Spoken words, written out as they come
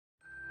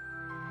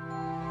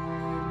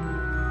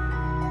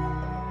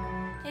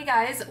Hey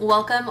guys,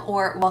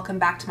 welcome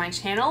back to my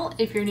channel.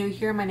 If you're new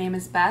here, my name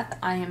is Beth.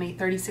 I am a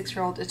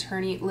 36-year-old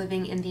attorney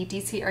living in the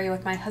DC area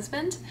with my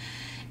husband.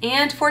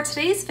 And for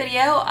today's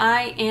video,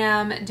 I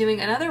am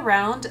doing another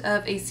round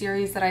of a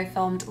series that I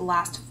filmed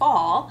last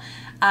fall.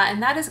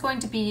 And that is going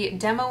to be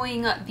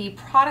demoing the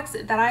products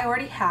that I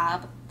already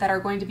have that are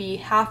going to be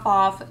half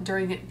off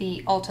during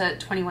the Ulta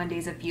 21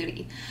 Days of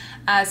Beauty.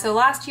 So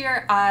last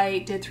year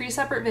I did 3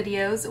 separate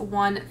videos,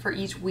 one for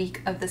each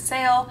week of the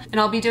sale, and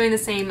I'll be doing the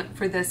same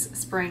for this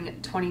spring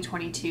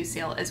 2022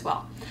 sale as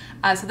well.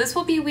 So this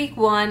will be week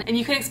 1, and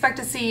you can expect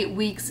to see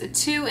weeks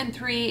 2 and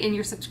 3 in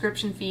your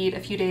subscription feed a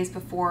few days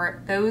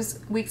before those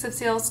weeks of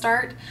sales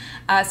start.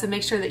 So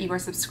make sure that you are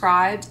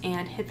subscribed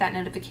and hit that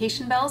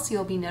notification bell so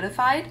you'll be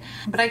notified.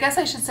 But I guess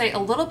I should say a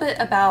little bit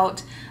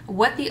about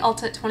what the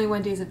Ulta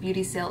 21 Days of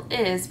Beauty sale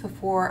is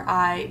before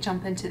I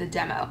jump into the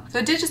demo. So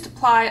I did just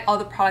apply all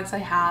the products I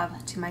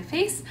have to my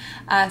face,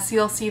 so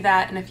you'll see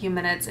that in a few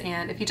minutes,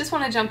 and if you just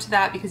want to jump to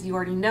that because you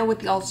already know what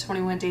the Ulta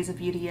 21 Days of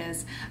Beauty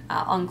is,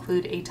 I'll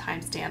include a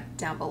timestamp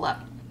down below.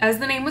 As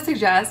the name would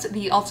suggest,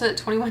 the Ulta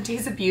 21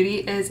 Days of Beauty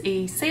is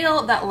a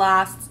sale that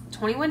lasts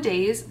 21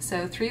 days,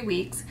 so 3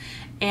 weeks,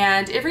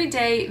 and every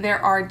day there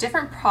are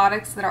different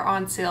products that are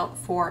on sale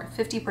for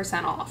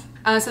 50% off.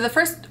 So the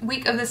first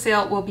week of the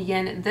sale will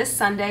begin this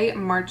Sunday,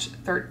 March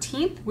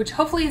 13th, which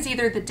hopefully is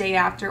either the day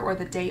after or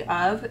the day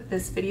of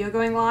this video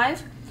going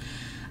live.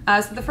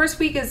 So the first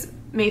week is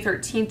May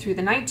 13th through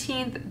the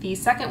 19th, the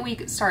second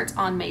week starts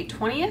on May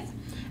 20th,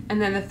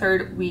 and then the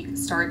third week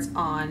starts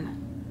on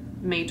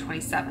May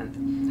 27th.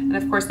 And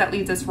of course that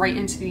leads us right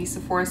into the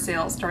Sephora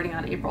sale starting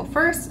on April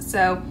 1st,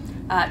 so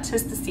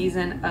 'tis the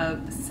season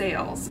of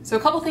sales. So a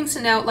couple things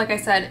to note, like I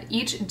said,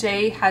 each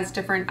day has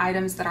different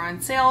items that are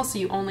on sale, so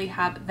you only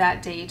have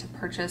that day to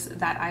purchase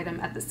that item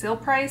at the sale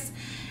price.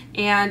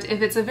 And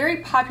if it's a very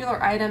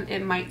popular item,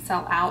 it might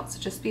sell out, so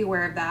just be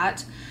aware of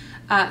that.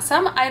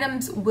 Some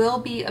items will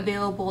be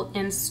available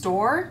in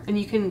store, and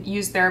you can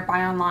use their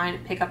buy online,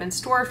 pick up in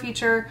store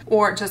feature,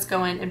 or just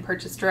go in and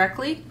purchase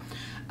directly.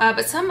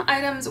 But some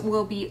items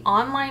will be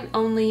online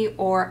only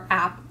or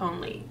app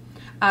only.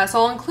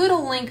 So I'll include a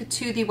link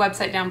to the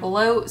website down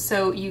below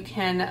so you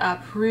can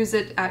peruse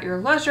it at your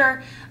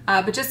leisure,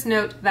 but just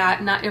note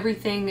that not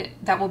everything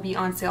that will be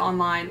on sale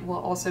online will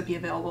also be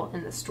available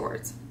in the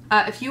stores.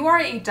 If you are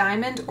a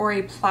Diamond or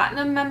a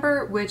Platinum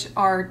member, which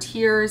are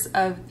tiers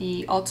of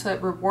the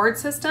Ulta reward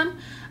system,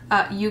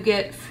 you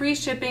get free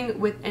shipping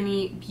with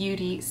any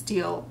Beauty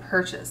Steal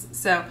purchase.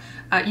 So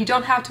you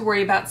don't have to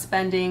worry about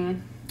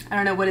spending, I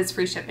don't know, what is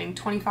free shipping,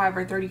 25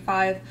 or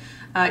 35?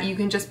 You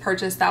can just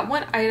purchase that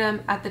one item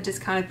at the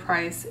discounted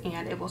price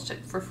and it will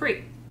ship for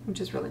free,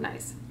 which is really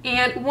nice.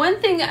 And one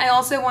thing I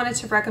also wanted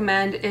to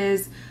recommend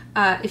is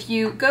if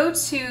you go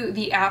to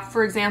the app,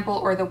 for example,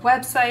 or the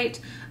website,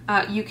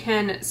 you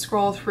can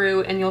scroll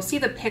through and you'll see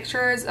the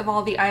pictures of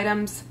all the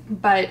items,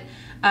 but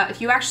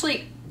if you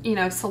actually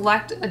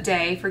select a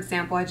day, for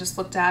example, I just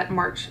looked at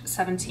March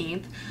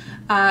 17th,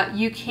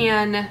 you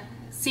can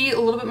see a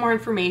little bit more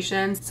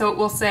information. So it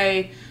will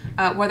say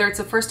whether it's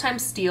a first-time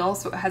steal,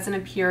 so it hasn't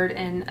appeared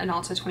in an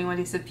Ulta 21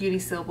 Days of Beauty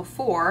sale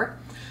before.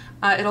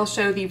 It'll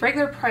show the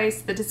regular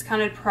price, the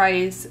discounted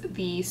price,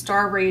 the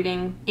star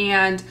rating,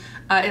 and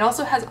it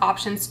also has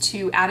options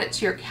to add it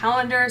to your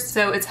calendar,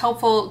 so it's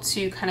helpful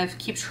to kind of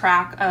keep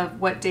track of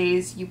what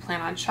days you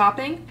plan on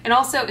shopping. And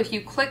also if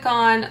you click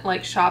on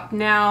like shop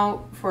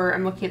now for,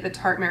 I'm looking at the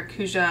Tarte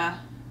Maracuja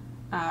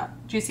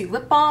Juicy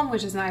Lip Balm,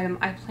 which is an item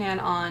I plan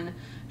on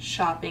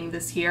shopping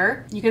this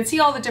year. You can see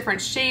all the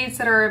different shades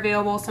that are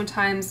available.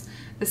 Sometimes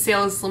the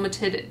sale is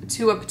limited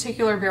to a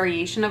particular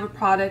variation of a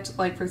product,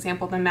 like for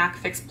example the MAC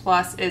Fix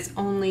Plus is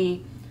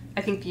only,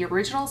 I think, the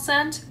original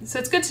scent. So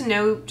it's good to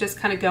know just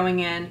kind of going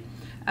in,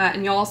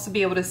 and you'll also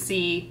be able to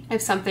see if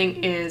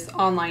something is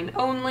online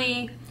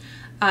only.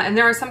 And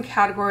there are some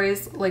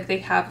categories, like they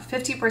have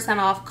 50%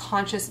 off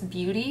Conscious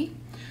Beauty,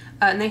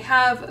 and they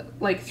have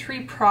like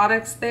 3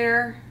 products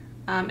there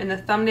in the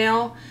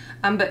thumbnail,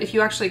 but if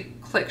you actually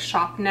click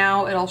shop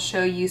now, it'll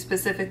show you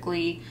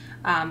specifically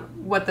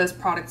what those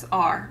products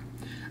are.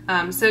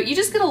 So you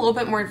just get a little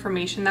bit more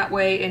information that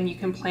way, and you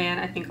can plan,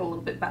 I think, a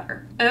little bit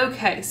better.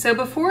 Okay, so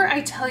before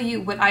I tell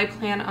you what I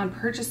plan on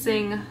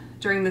purchasing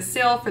during the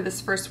sale for this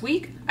first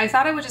week, I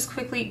thought I would just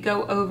quickly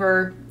go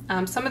over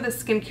some of the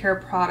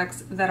skincare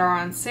products that are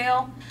on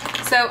sale.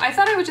 So I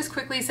thought I would just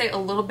quickly say a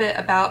little bit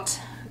about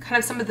kind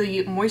of some of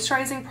the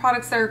moisturizing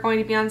products that are going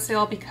to be on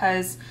sale,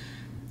 because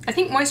I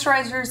think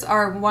moisturizers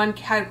are one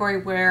category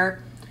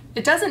where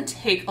it doesn't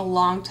take a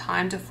long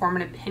time to form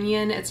an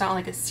opinion. It's not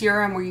like a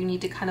serum where you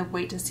need to kind of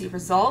wait to see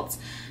results.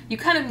 You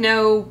kind of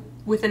know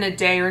within a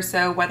day or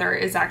so whether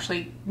it is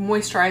actually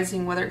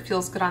moisturizing, whether it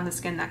feels good on the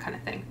skin, that kind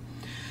of thing.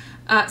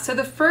 So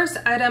the first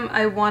item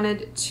I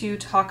wanted to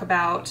talk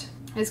about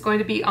is going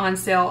to be on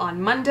sale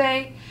on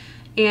Monday,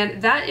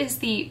 and that is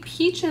the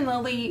Peach and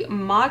Lily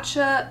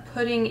Matcha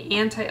Pudding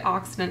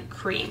Antioxidant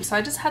Cream. So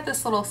I just had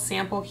this little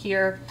sample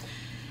here,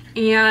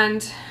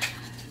 and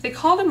they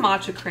call it a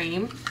matcha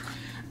cream.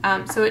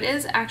 So it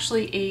is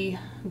actually a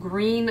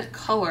green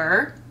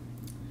color,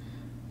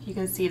 if you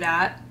can see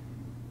that.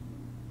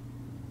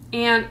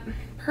 And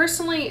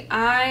personally,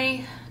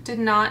 I did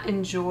not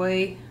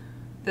enjoy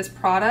this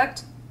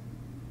product.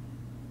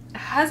 It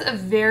has a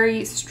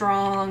very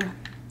strong,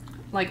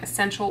 like,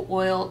 essential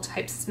oil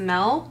type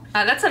smell.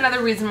 That's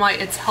another reason why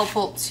it's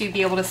helpful to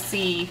be able to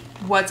see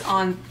what's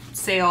on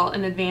sale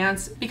in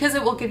advance, because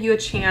it will give you a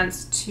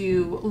chance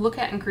to look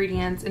at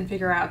ingredients and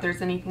figure out if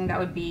there's anything that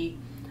would be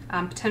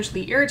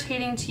potentially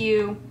irritating to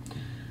you.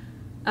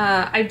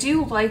 I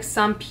do like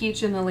some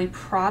Peach and Lily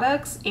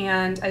products,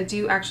 and I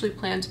do actually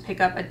plan to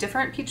pick up a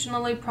different Peach and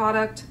Lily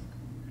product,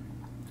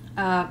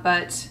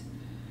 but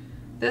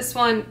this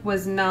one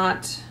was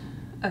not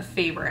a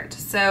favorite.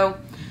 So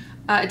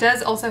it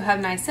does also have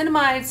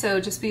niacinamide, so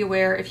just be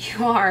aware if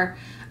you are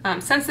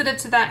sensitive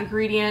to that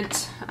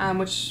ingredient,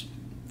 which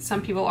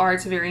some people are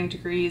to varying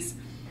degrees.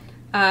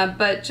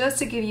 But just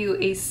to give you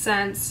a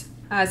sense,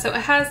 so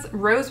it has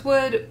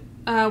rosewood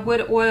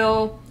wood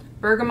oil,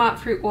 bergamot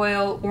fruit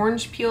oil,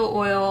 orange peel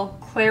oil,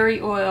 clary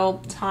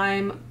oil,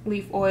 thyme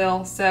leaf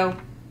oil. So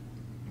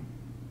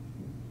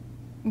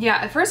yeah,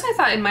 at first I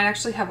thought it might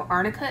actually have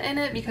arnica in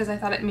it because I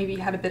thought it maybe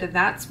had a bit of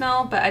that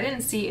smell, but I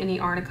didn't see any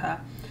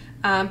arnica.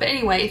 But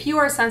anyway, if you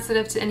are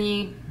sensitive to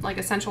any like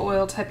essential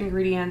oil type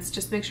ingredients,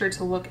 just make sure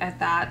to look at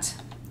that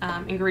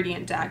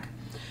ingredient deck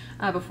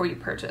before you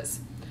purchase.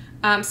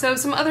 So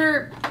some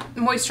other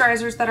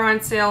moisturizers that are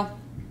on sale.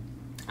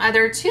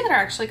 There are two that are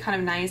actually kind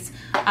of nice.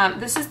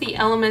 This is the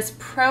Elemis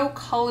Pro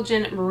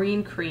Collagen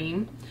Marine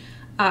Cream.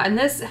 And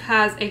this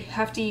has a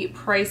hefty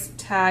price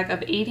tag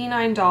of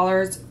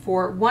 $89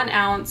 for 1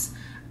 ounce.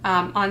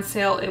 On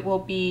sale it will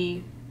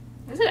be,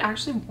 is it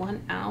actually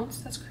 1 ounce?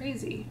 That's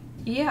crazy.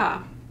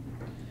 Yeah.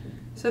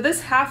 So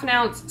this half an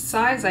ounce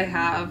size I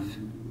have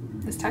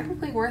is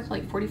technically worth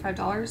like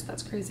 $45.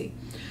 That's crazy.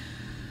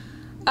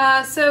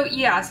 So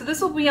yeah, so this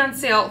will be on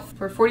sale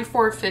for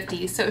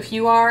 $44.50. So if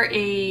you are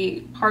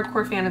a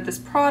hardcore fan of this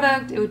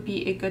product, it would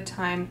be a good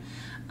time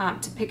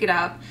to pick it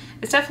up.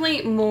 It's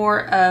definitely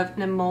more of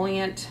an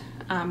emollient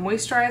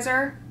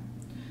moisturizer.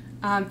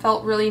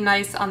 Felt really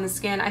nice on the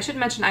skin. I should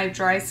mention I have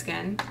dry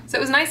skin. So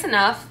it was nice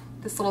enough,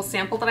 this little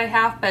sample that I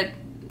have, but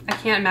I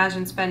can't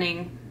imagine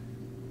spending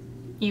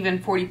even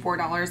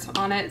 $44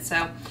 on it.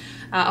 So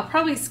I'll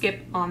probably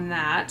skip on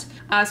that.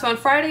 So on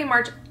Friday,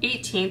 March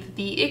 18th,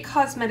 the IT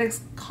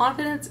Cosmetics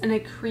Confidence in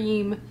a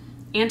Cream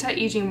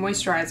Anti-Aging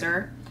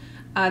Moisturizer.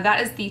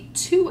 That is the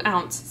 2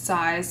 ounce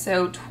size,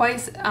 so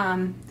twice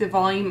the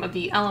volume of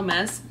the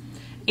Elemis.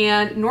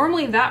 And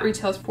normally that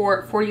retails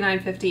for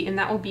 $49.50, and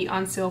that will be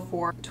on sale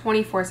for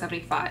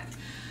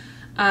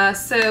 $24.75.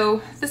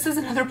 So this is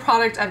another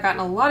product I've gotten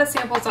a lot of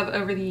samples of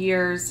over the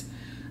years.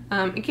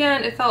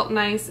 Again, it felt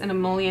nice and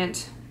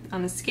emollient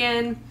on the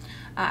skin.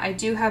 I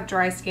do have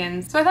dry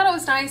skin, so I thought it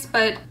was nice,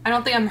 but I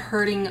don't think I'm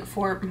hurting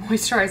for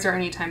moisturizer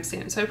anytime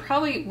soon, so I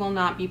probably will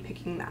not be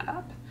picking that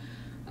up.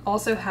 I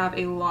also have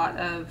a lot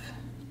of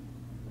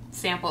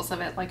samples of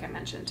it, like I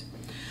mentioned.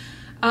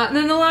 And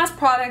then the last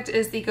product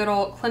is the good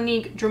old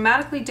Clinique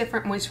Dramatically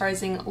Different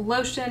Moisturizing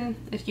Lotion.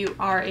 If you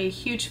are a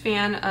huge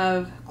fan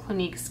of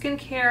Clinique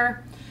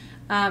skincare,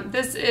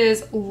 this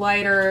is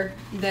lighter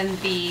than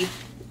the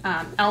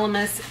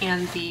Elemis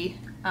and the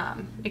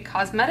IT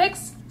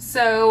Cosmetics.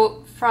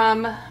 So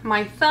from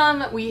my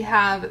thumb, we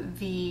have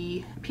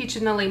the Peach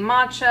and Lily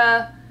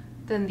Matcha,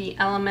 then the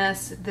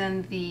Elemis,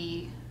 then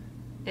the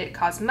IT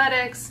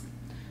Cosmetics,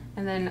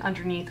 and then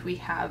underneath we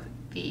have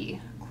the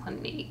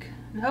Clinique.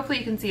 And hopefully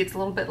you can see it's a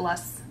little bit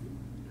less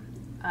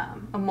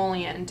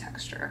emollient in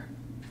texture.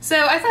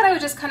 So I thought I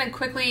would just kind of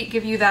quickly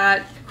give you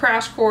that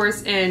crash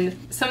course in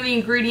some of the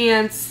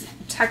ingredients,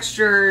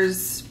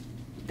 textures,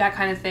 that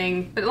kind of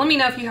thing. But let me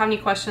know if you have any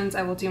questions.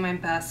 I will do my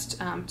best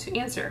to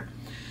answer.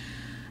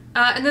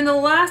 And then the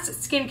last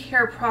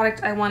skincare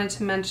product I wanted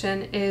to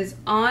mention is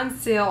on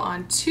sale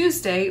on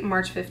Tuesday,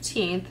 March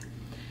 15th.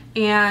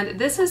 And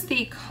this is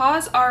the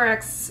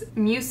CosRx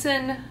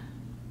Mucin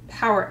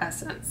Power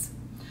Essence.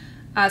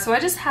 So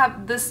I just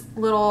have this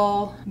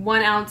little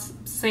 1 ounce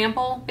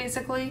sample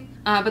basically,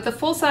 but the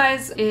full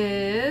size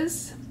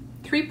is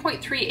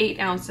 3.38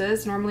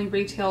 ounces, normally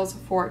retails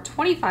for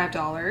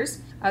 $25,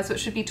 so it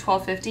should be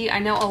 $12.50. I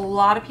know a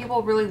lot of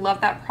people really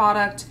love that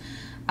product.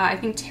 I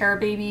think Terra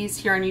Babies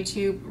here on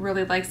YouTube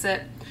really likes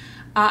it.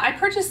 I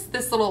purchased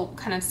this little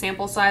kind of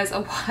sample size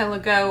a while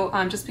ago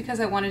just because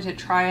I wanted to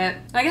try it.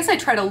 I guess I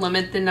try to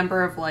limit the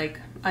number of like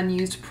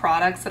unused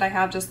products that I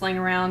have just laying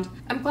around.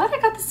 I'm glad I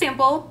got the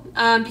sample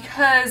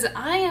because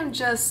I am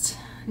just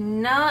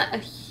not a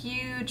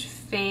huge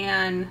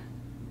fan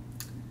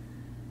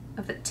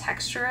of the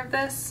texture of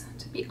this,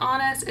 to be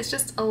honest. It's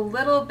just a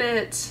little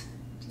bit,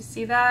 do you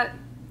see that?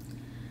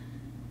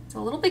 It's a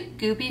little bit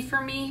goopy for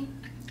me.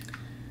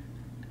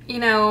 You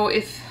know,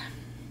 if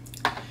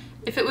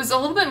it was a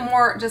little bit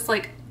more just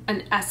like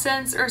an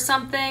essence or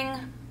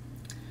something,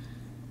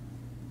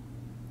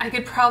 I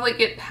could probably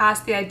get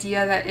past the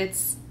idea that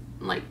it's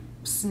like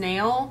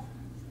snail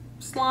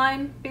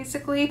slime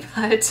basically,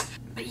 but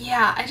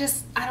yeah,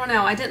 I don't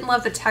know, I didn't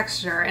love the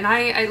texture, and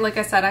I like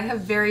I said, I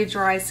have very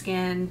dry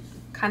skin,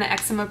 kind of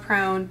eczema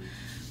prone,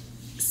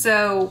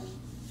 So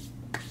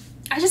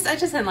I just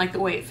didn't like the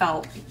way it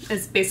felt,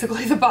 is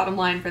basically the bottom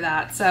line for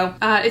that. So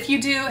if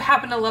you do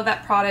happen to love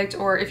that product,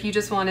 or if you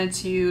just wanted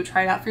to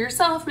try it out for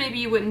yourself, maybe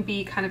you wouldn't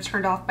be kind of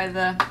turned off by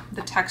the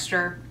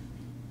texture,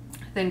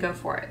 then go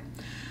for it.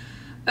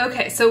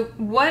 Okay, so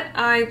what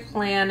I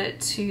plan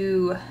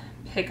to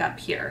pick up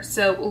here.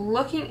 So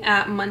looking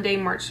at Monday,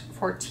 March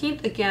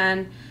 14th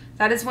again,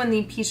 that is when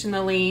the Peach and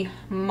Lily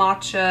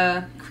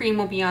Matcha Cream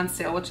will be on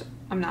sale, which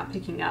I'm not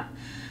picking up.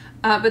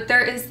 But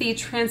there is the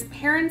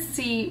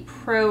Transparency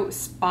Pro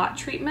Spot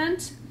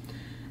Treatment.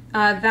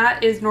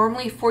 That is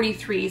normally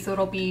 $43, so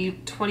it'll be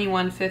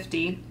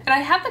 $21.50. And I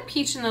have the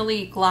Peach and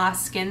Lily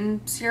Glass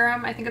Skin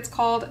Serum, I think it's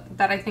called,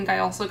 that I think I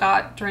also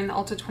got during the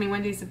Ulta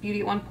 21 Days of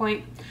Beauty at one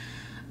point.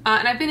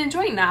 And I've been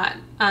enjoying that,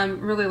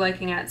 really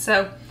liking it.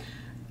 So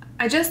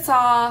I just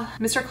saw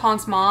Mr.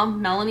 Collins'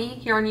 mom, Melanie,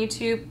 here on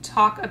YouTube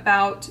talk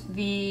about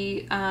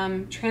the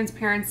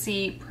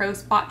Transparency Pro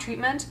Spot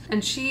Treatment,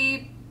 and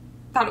she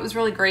thought it was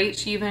really great.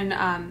 She even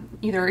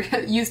either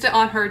used it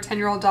on her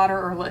 10-year-old daughter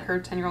or let her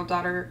 10-year-old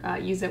daughter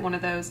use it, one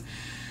of those.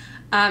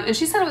 And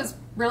she said it was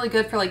really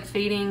good for like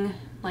fading,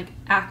 like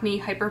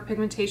acne,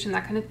 hyperpigmentation,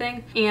 that kind of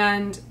thing.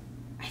 And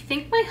I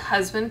think my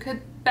husband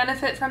could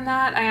benefit from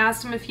that. I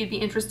asked him if he'd be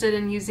interested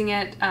in using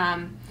it.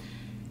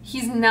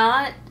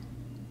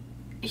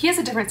 He has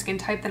a different skin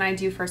type than I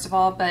do, first of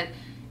all, but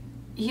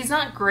he's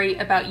not great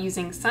about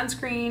using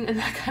sunscreen and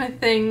that kind of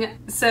thing.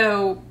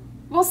 So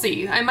we'll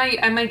see. I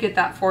might get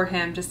that for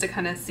him just to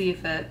kind of see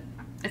if it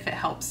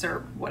helps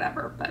or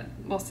whatever, but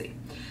we'll see.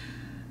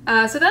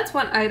 So that's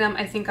one item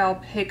I think I'll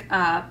pick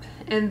up.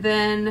 And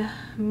then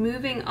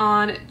moving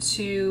on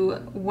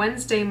to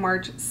Wednesday,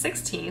 March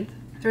 16th,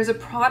 there's a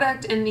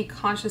product in the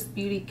Conscious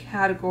Beauty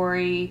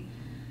category.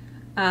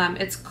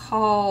 It's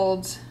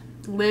called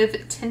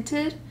Live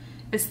Tinted.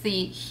 It's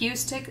the Hue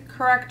Stick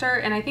Corrector,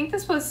 and I think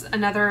this was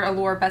another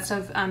Allure Best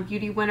of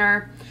Beauty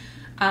winner.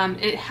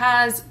 It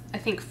has, I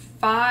think,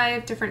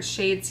 5 different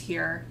shades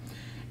here,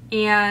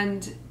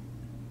 and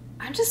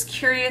I'm just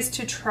curious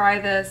to try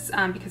this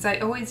because I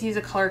always use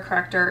a color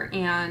corrector,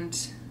 and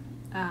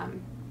I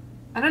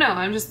don't know,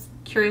 I'm just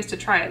curious to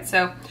try it.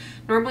 So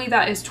normally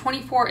that is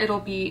 $24, it'll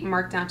be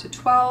marked down to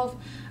 $12.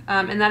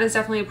 And that is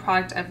definitely a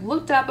product I've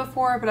looked at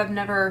before, but I've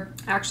never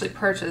actually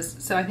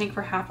purchased. So I think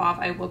for half off,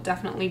 I will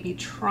definitely be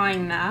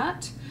trying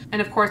that.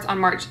 And of course, on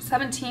March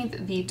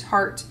 17th, the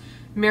Tarte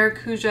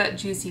Maracuja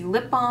Juicy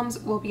Lip Balms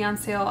will be on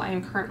sale. I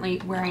am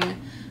currently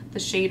wearing the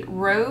shade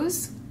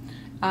Rose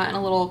in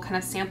a little kind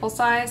of sample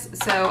size.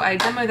 So I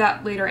demo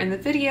that later in the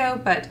video,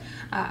 but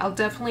I'll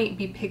definitely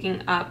be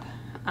picking up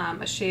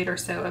a shade or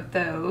so of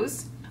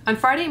those. On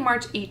Friday,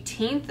 March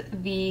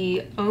 18th,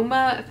 the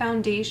Oma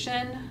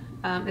Foundation,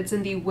 it's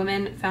in the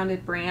Women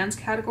Founded Brands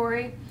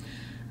category.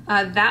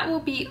 That will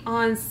be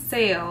on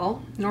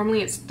sale.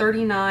 Normally it's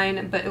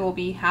 $39, but it will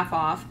be half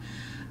off.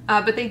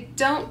 But they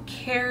don't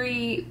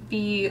carry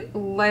the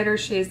lighter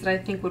shades that I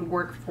think would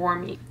work for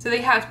me. So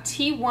they have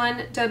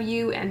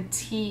T1W and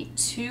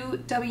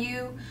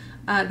T2W.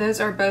 Those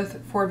are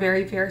both for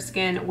very fair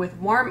skin with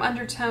warm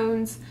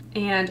undertones.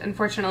 And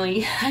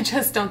unfortunately, I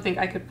just don't think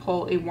I could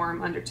pull a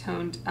warm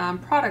undertoned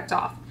product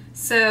off.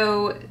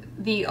 So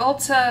the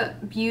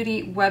Ulta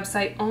Beauty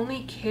website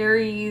only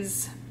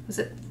carries, was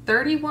it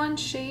 31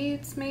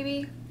 shades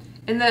maybe?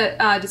 In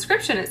the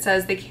description it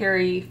says they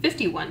carry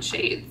 51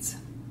 shades.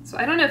 So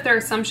I don't know if there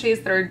are some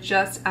shades that are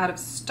just out of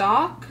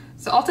stock.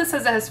 So Ulta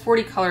says it has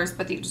 40 colors,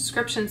 but the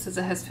description says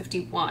it has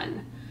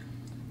 51.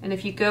 And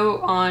if you go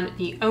on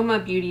the Oma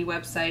Beauty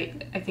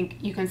website, I think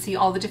you can see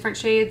all the different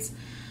shades.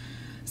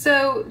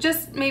 So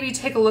just maybe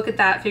take a look at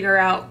that, figure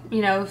out,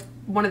 you know, if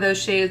one of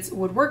those shades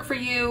would work for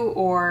you,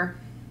 or,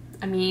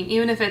 I mean,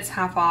 even if it's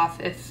half off,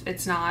 if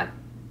it's not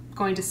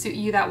going to suit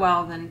you that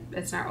well, then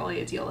it's not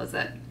really a deal, is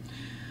it?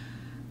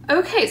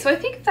 Okay, so I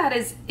think that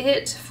is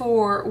it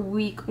for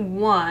week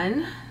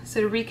 1.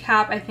 So to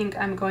recap, I think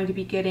I'm going to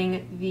be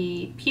getting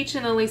the Peach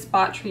and Lily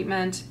Spot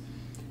Treatment,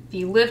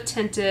 the Live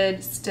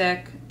Tinted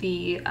Stick,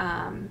 the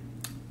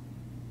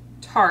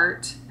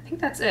Tarte. I think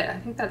that's it. I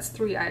think that's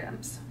 3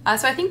 items.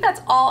 So I think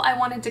that's all I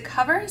wanted to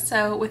cover.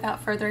 So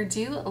without further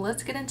ado,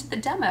 let's get into the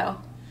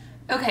demo.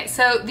 Okay,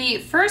 so the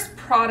first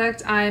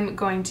product I'm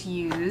going to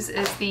use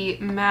is the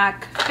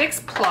MAC Fix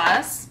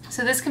Plus.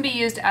 So this can be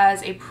used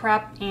as a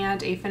prep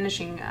and a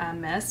finishing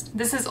mist.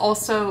 This is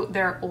also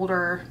their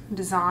older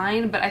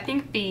design, but I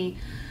think the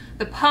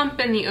pump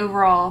and the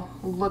overall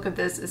look of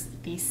this is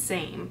the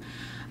same.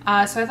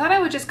 So I thought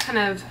I would just kind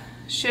of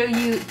show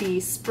you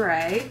the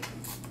spray.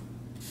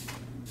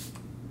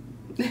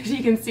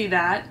 You can see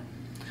that.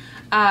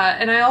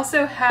 And I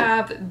also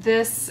have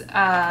this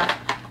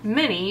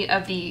mini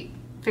of the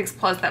Fix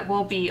Plus that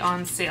will be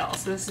on sale.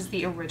 So this is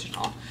the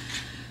original.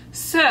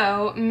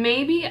 So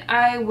maybe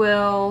I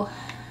will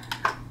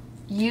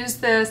use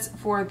this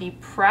for the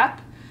prep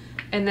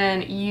and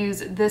then use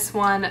this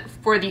one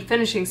for the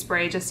finishing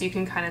spray, just so you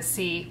can kind of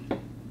see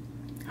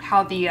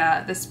how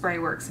the spray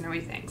works and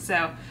everything.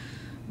 So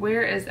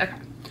where is, okay.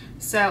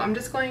 So I'm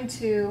just going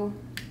to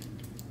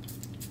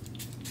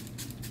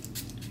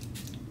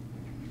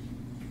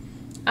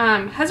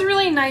Has a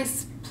really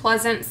nice,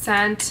 pleasant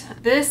scent.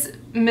 This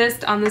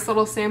mist on this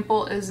little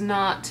sample is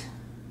not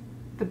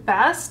the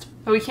best,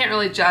 but we can't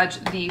really judge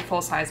the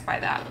full size by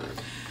that.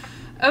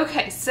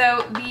 Okay,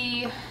 so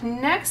the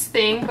next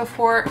thing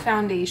before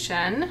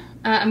foundation,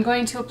 I'm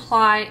going to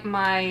apply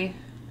my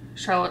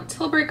Charlotte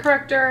Tilbury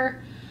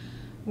corrector,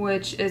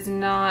 which is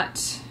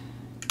not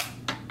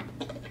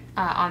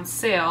on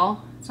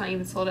sale. It's not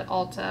even sold at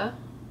Ulta,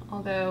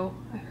 although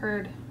I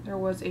heard there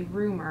was a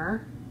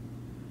rumor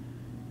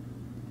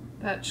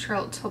that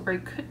Charlotte Tilbury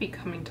could be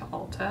coming to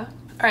Ulta.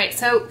 All right,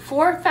 so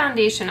for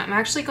foundation, I'm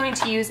actually going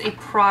to use a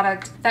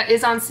product that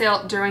is on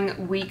sale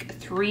during week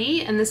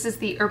 3, and this is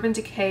the Urban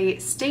Decay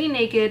Stay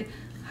Naked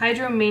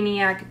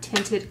Hydromaniac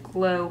Tinted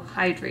Glow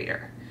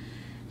Hydrator.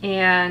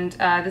 And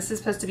this is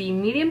supposed to be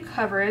medium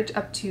coverage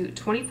up to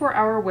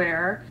 24-hour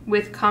wear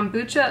with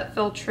kombucha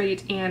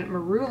filtrate and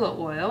marula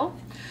oil.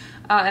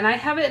 And I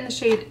have it in the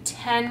shade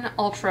 10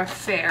 Ultra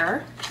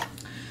Fair.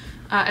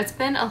 It's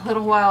been a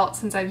little while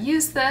since I've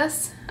used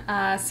this,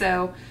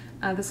 so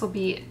this will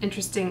be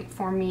interesting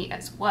for me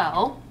as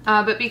well.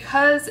 But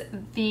because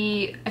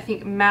I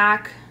think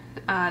MAC,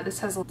 this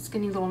has a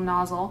skinny little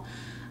nozzle,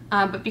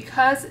 but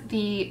because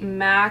the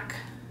MAC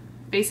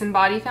Base and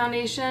Body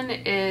Foundation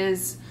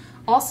is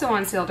also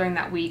on sale during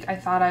that week, I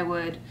thought I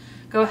would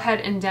go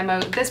ahead and demo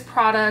this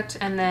product,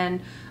 and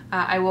then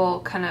I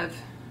will kind of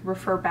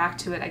refer back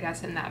to it, I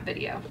guess, in that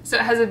video. So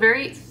it has a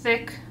very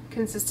thick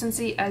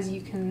consistency, as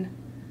you can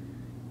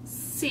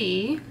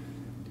see.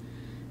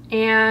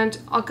 And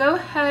I'll go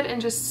ahead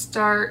and just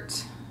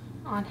start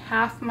on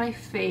half my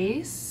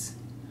face.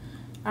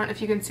 I don't know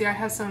if you can see, I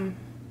have some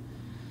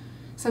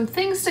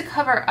things to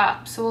cover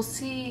up, so we'll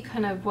see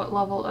kind of what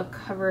level of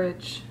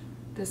coverage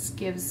this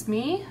gives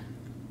me.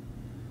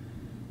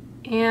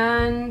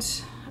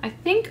 And I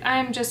think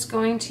I'm just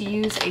going to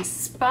use a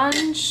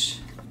sponge.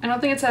 I don't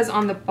think it says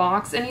on the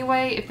box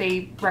anyway if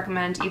they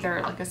recommend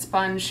either like a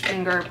sponge,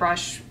 finger,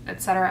 brush,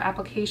 etc.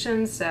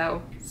 applications,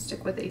 so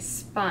stick with a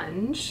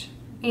sponge.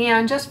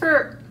 And just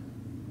for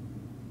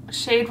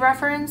shade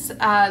reference,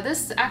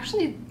 this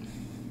actually,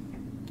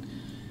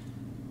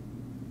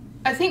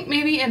 I think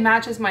maybe it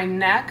matches my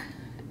neck.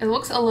 It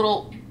looks a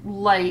little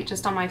light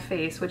just on my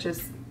face, which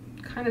is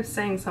kind of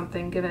saying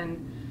something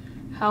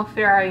given how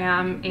fair I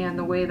am and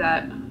the way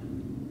that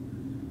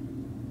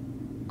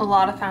a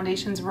lot of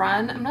foundations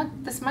run.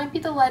 This might be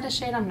the lightest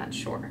shade, I'm not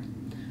sure.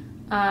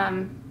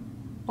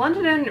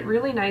 Blended in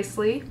really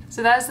nicely.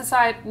 So that is the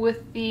side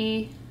with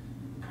the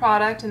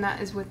product, and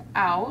that is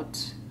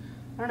without.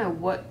 I don't know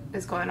what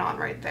is going on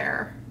right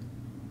there.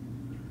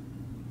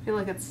 I feel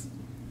like it's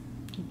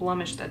a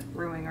blemish that's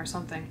brewing or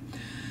something.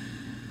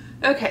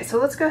 Okay, so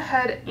let's go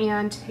ahead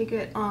and take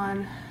it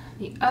on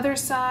the other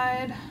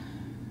side.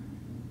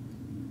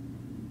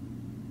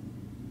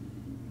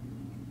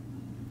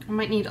 I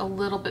might need a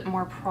little bit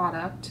more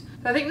product.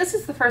 I think this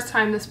is the first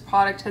time this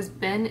product has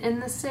been in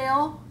the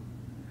sale.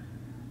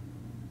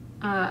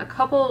 A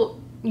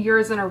couple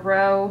years in a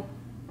row,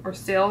 or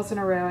sales in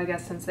a row, I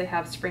guess, since they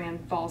have spring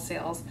and fall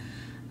sales.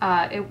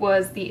 It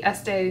was the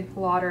Estee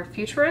Lauder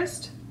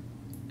Futurist,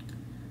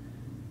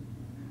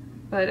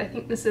 but I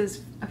think this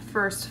is a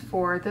first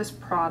for this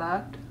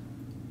product.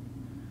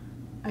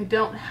 I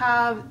don't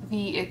have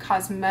the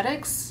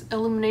Cosmetics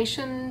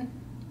Illumination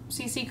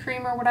CC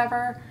Cream or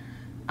whatever,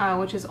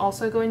 which is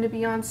also going to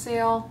be on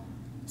sale.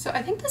 So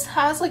I think this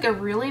has like a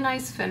really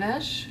nice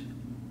finish.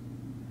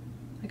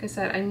 Like I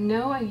said, I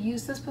know I've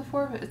used this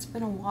before, but it's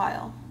been a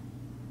while.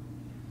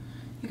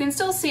 You can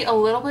still see a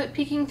little bit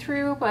peeking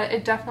through, but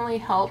it definitely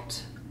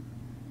helped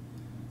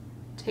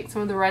take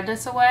some of the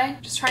redness away.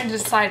 Just trying to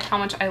decide how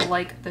much I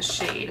like the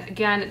shade.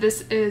 Again,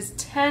 this is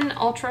 10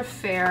 Ultra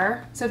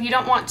Fair. So if you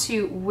don't want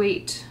to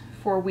wait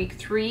for week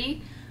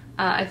 3,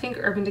 I think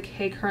Urban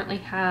Decay currently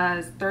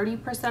has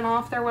 30%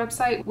 off their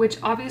website, which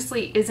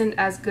obviously isn't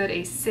as good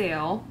a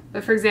sale.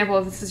 But for example,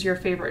 if this is your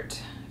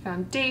favorite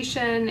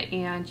foundation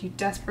and you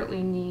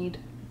desperately need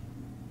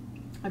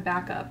a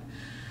backup.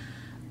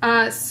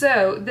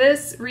 So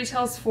this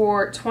retails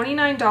for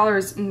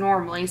 $29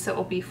 normally, so it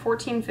will be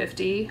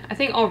 $14.50. I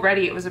think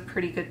already it was a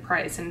pretty good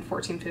price, and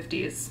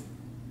 $14.50 is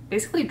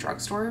basically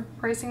drugstore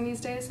pricing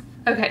these days.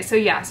 Okay, so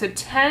yeah, so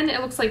 10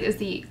 it looks like is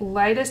the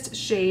lightest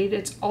shade.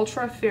 It's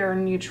Ultra Fair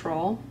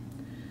Neutral.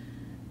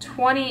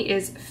 20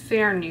 is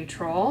Fair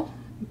Neutral.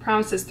 It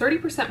promises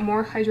 30%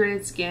 more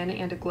hydrated skin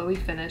and a glowy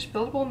finish,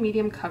 buildable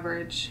medium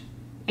coverage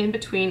in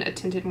between a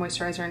tinted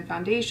moisturizer and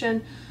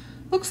foundation.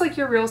 Looks like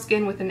your real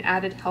skin with an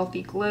added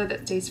healthy glow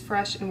that stays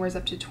fresh and wears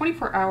up to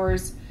 24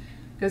 hours.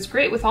 Goes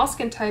great with all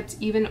skin types,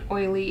 even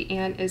oily,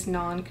 and is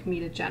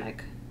non-comedogenic.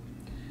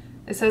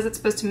 It says it's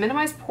supposed to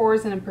minimize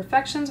pores and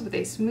imperfections with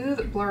a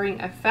smooth blurring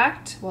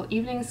effect while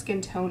evening skin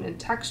tone and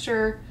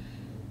texture.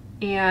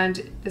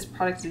 And this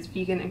product is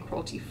vegan and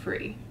cruelty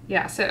free.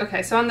 Yeah, so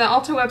okay, so on the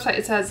Ulta website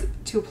it says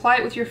to apply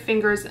it with your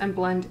fingers and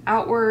blend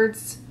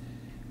outwards.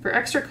 For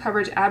extra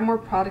coverage, add more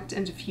product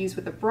and diffuse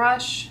with a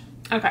brush.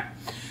 Okay.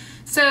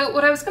 So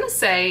what I was gonna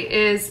say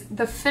is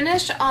the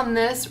finish on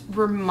this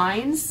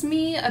reminds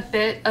me a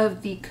bit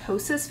of the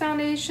Kosas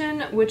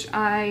foundation, which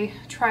I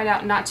tried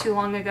out not too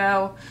long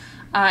ago.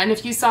 And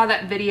if you saw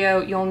that video,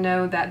 you'll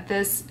know that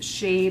this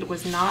shade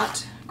was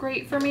not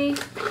great for me.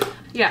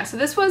 Yeah, so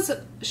this was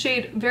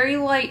shade Very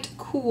Light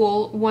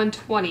Cool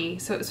 120.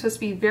 So it was supposed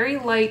to be very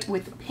light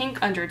with pink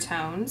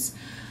undertones.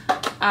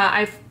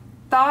 I've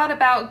thought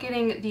about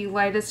getting the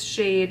lightest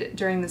shade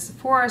during the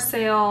Sephora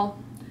sale,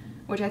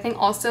 which I think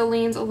also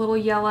leans a little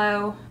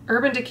yellow.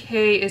 Urban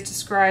Decay is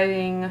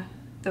describing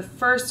the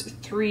first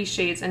 3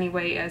 shades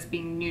anyway as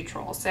being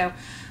neutral. So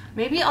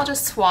maybe I'll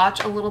just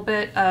swatch a little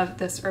bit of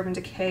this Urban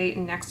Decay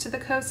next to the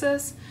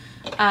Kosas.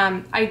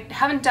 I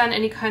haven't done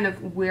any kind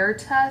of wear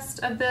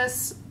test of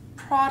this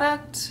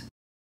product.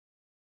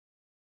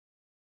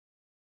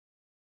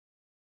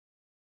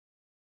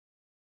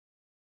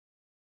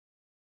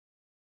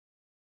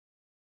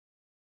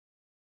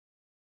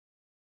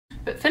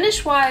 But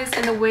finish-wise,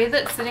 and the way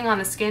that it's sitting on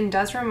the skin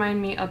does remind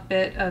me a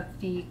bit of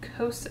the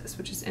Kosas,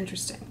 which is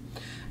interesting.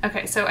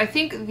 Okay, so I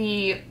think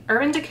the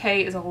Urban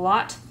Decay is a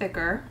lot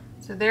thicker.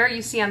 So there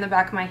you see on the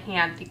back of my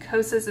hand, the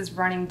Kosas is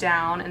running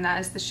down, and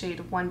that is the shade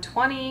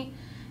 120.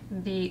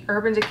 The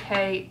Urban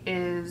Decay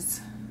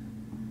is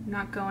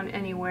not going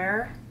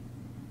anywhere.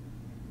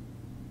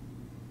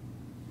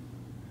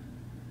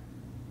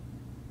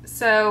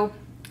 So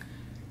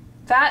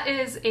that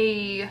is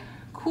a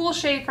cool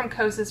shade from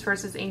Kosas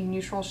versus a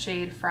neutral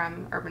shade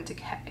from Urban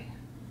Decay.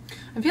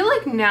 I feel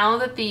like now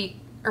that the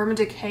Urban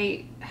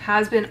Decay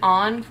has been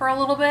on for a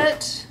little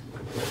bit,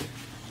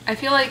 I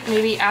feel like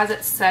maybe as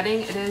it's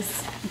setting, it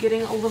is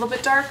getting a little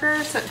bit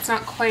darker, so it's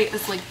not quite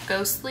as like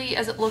ghostly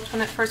as it looked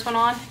when it first went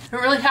on. I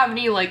don't really have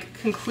any like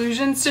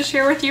conclusions to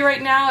share with you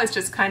right now. It's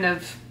just kind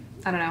of,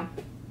 I don't know,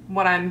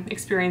 what I'm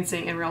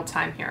experiencing in real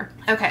time here.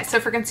 Okay, so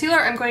for concealer,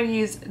 I'm going to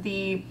use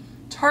the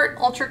Tarte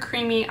Ultra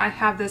Creamy. I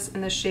have this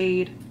in the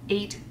shade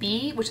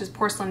 8B, which is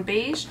Porcelain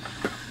Beige.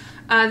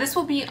 This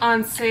will be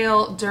on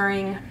sale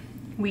during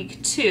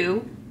week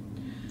 2,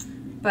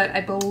 but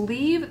I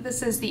believe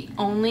this is the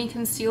only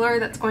concealer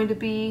that's going to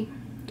be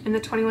in the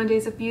 21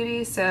 Days of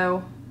Beauty,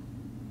 so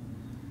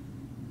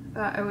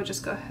I would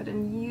just go ahead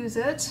and use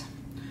it.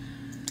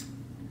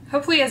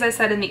 Hopefully, as I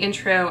said in the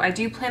intro, I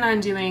do plan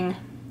on doing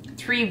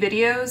 3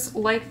 videos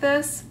like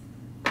this.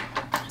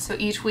 So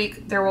each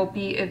week there will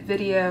be a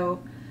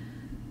video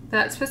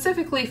that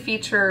specifically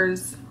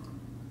features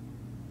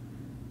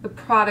the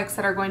products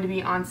that are going to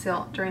be on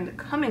sale during the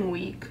coming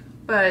week.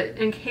 But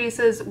in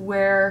cases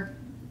where,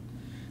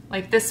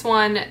 like this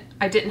one,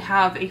 I didn't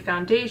have a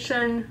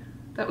foundation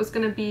that was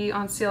going to be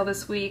on sale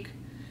this week,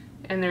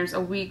 and there's a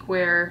week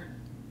where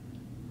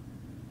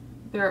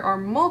there are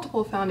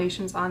multiple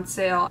foundations on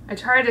sale, I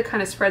try to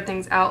kind of spread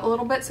things out a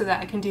little bit so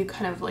that I can do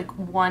kind of like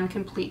one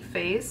complete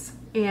face.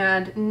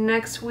 And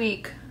next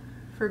week,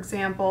 for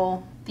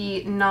example,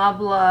 the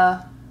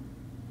Nabla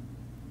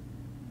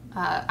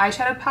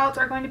eyeshadow palettes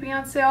are going to be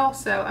on sale,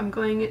 so I'm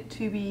going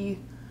to be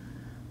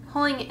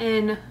pulling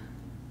in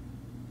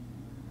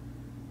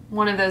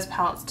one of those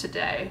palettes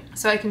today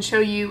so I can show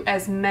you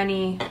as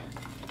many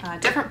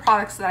different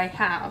products that I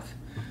have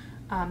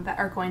that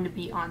are going to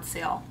be on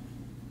sale.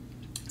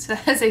 So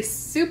that is a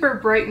super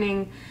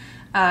brightening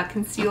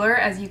concealer,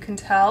 as you can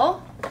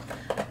tell.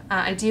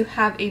 I do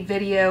have a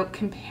video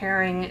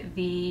comparing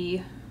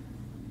the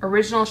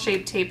original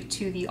Shape Tape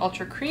to the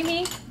Ultra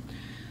Creamy,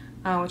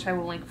 which I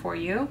will link for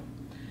you.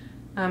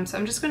 So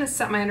I'm just going to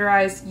set my under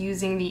eyes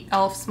using the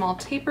e.l.f. Small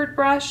Tapered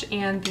Brush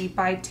and the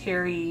By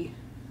Terry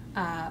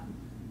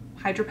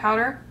Hydro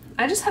Powder.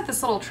 I just have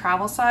this little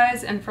travel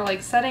size, and for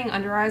like setting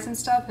under eyes and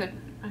stuff, it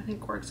I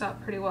think works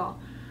out pretty well.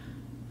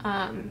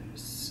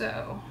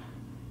 So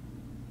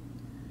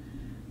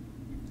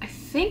I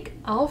think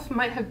e.l.f.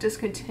 might have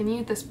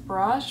discontinued this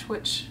brush,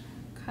 which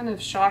kind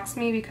of shocks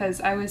me because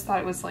I always thought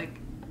it was like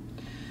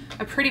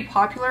a pretty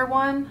popular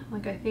one.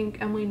 Like I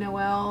think Emily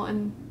Noel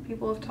and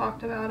people have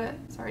talked about it.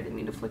 Sorry, I didn't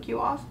mean to flick you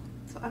off.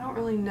 So I don't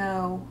really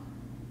know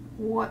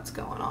what's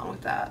going on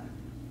with that.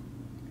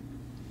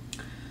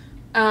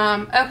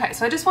 Okay,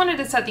 so I just wanted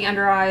to set the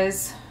under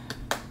eyes.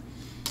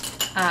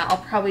 I'll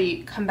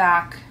probably come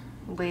back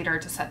later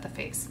to set the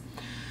face.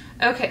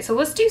 Okay, so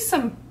let's do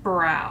some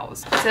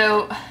brows.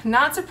 So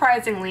not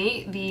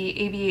surprisingly, the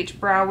ABH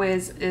Brow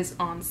Wiz is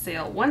on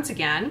sale once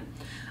again.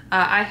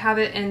 I have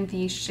it in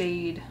the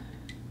shade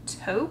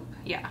Taupe,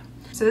 yeah.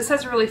 So this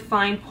has a really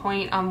fine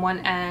point on one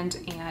end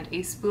and a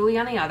spoolie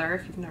on the other,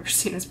 if you've never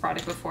seen this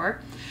product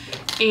before.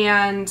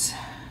 And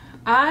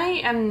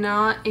I am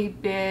not a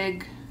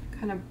big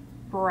kind of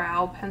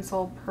brow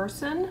pencil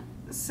person,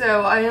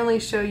 so I only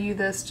show you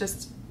this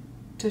just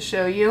to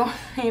show you,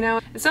 you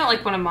know. It's not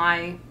like one of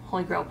my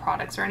holy grail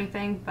products or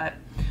anything, but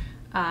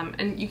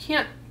and you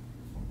can't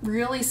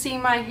really see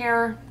my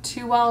hair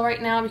too well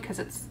right now because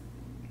it's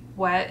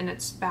wet and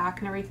it's back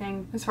and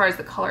everything, as far as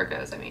the color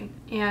goes, I mean.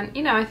 And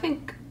you know, I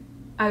think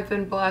I've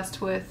been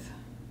blessed with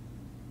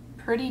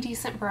pretty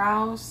decent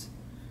brows,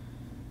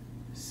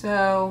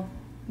 so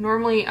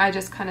normally I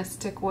just kind of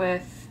stick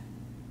with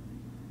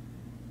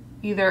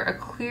either a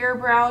clear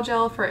brow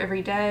gel for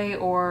every day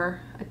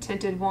or a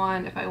tinted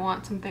one if I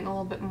want something a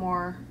little bit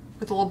more,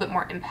 with a little bit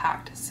more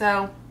impact.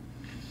 So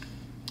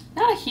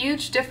not a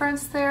huge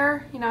difference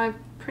there. You know, I'm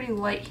pretty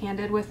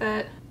light-handed with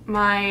it.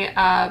 My,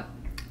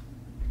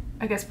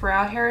 I guess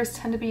brow hairs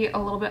tend to be a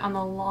little bit on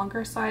the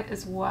longer side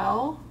as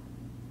well.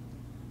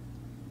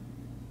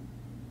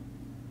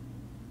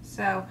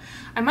 So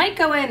I might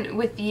go in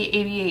with the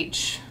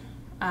ABH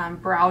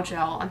brow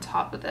gel on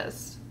top of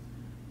this,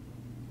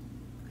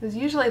 because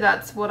usually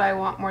that's what I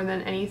want more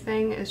than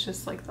anything, is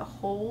just like the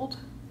hold.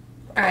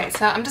 All right,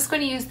 so I'm just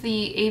going to use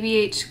the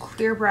ABH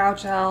clear brow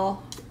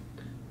gel.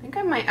 I think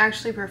I might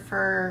actually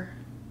prefer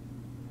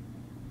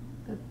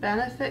the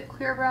Benefit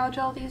clear brow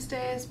gel these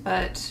days,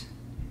 but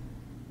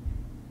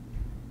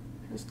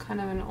it's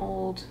kind of an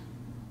old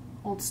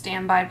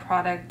standby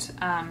product.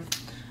 I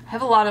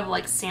have a lot of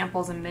like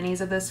samples and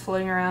minis of this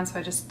floating around, so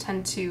I just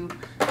tend to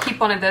keep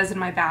one of those in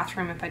my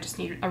bathroom if I just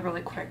need a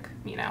really quick,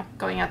 you know,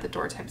 going out the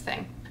door type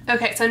thing.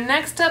 Okay, so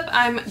next up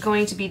I'm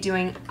going to be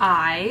doing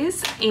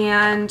eyes,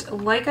 and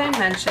like I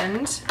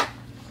mentioned,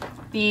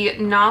 the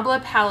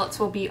Nabla palettes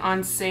will be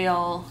on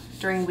sale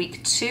during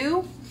week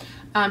 2.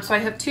 So I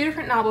have 2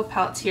 different Nabla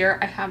palettes here.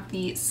 I have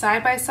the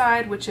Side by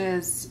Side, which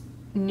is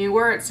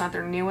newer, it's not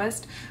their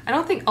newest. I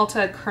don't think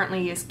Ulta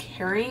currently is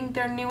carrying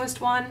their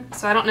newest one,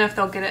 so I don't know if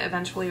they'll get it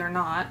eventually or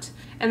not.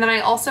 And then I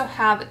also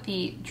have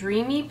the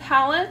Dreamy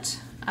palette.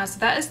 So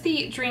that is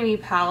the Dreamy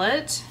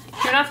palette.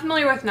 If you're not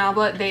familiar with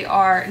Nabla, they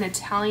are an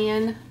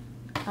Italian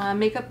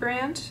makeup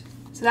brand.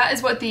 So that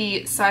is what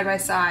the Side by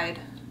Side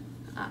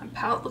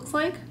palette looks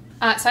like.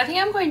 So I think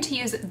I'm going to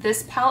use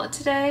this palette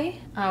today,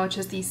 which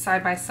is the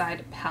Side by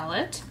Side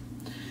palette.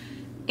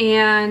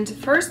 And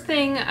first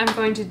thing I'm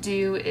going to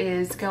do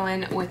is go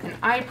in with an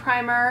eye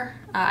primer.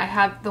 I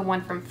have the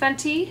one from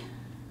Fenty,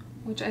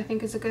 which I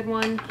think is a good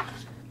one.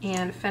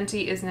 And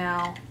Fenty is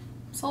now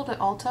sold at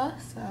Ulta,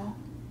 so.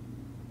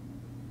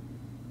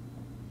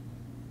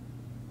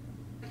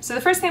 So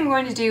the first thing I'm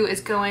going to do is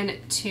go in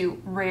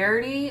to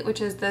Rarity,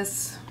 which is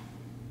this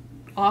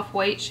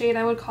off-white shade,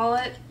 I would call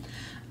it.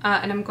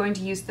 And I'm going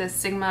to use this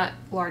Sigma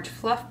large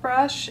fluff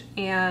brush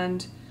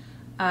and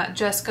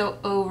just go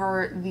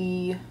over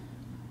the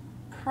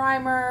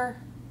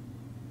primer,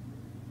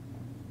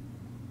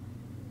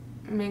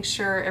 make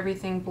sure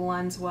everything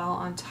blends well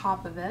on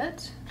top of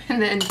it.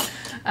 And then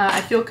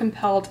I feel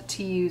compelled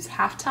to use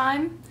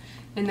Halftime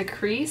in the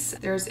crease.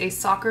 There's a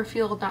soccer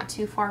field not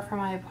too far from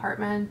my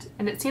apartment,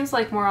 and it seems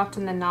like more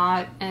often than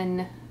not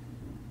in,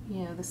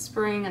 you know, the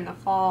spring and the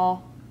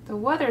fall, the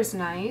weather's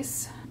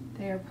nice,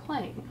 they are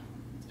playing,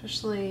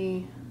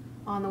 especially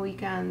on the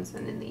weekends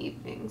and in the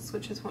evenings,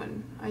 which is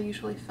when I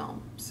usually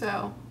film.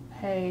 So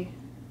pay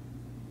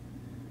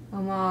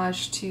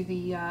homage to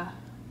the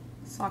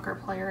soccer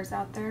players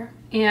out there.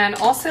 And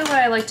also what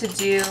I like to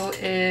do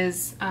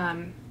is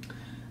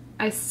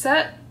I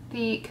set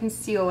the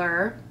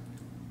concealer,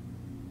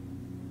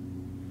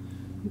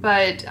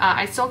 but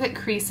I still get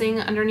creasing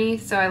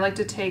underneath, so I like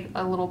to take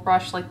a little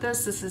brush like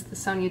this. This is the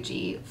Sonia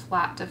G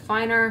Flat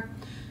Definer,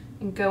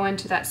 and go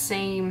into that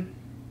same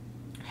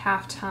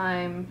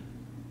Halftime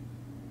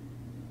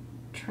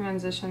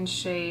transition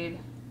shade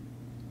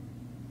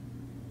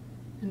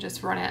and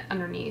just run it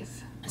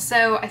underneath.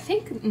 So I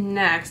think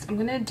next I'm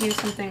gonna do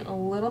something a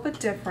little bit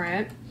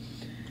different.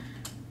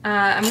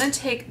 I'm gonna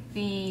take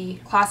the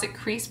classic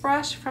crease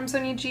brush from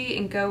Sonia G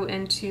and go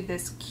into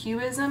this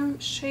Cubism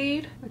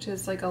shade, which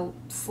is like a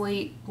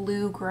slate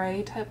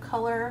blue-gray type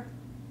color.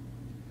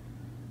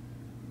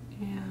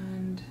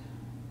 And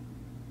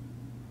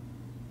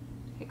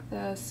take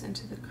this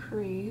into the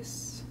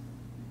crease.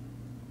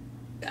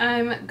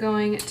 I'm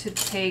going to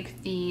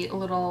take the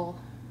little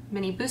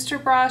mini booster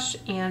brush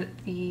and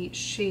the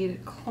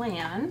shade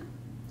Clan,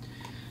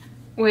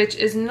 which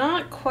is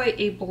not quite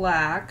a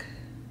black.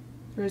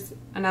 There's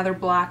another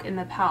black in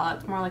the palette.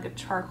 It's more like a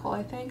charcoal,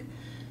 I think.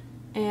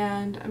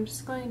 And I'm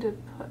just going to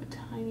put a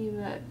tiny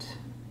bit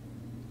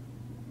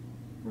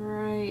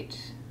right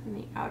in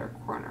the outer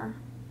corner.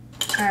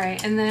 All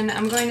right, and then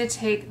I'm going to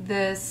take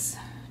this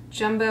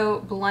jumbo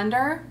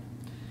blender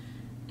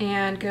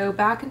and go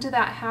back into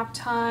that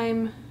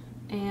Halftime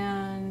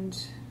and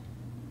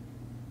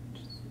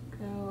just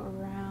go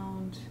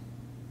around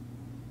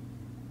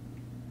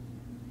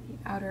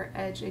the outer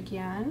edge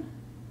again.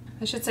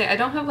 I should say I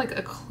don't have like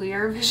a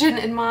clear vision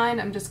in mind.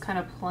 I'm just kind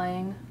of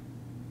playing,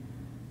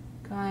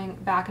 going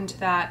back into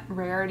that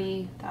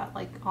Rarity, that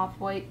like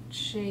off-white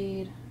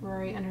shade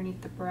right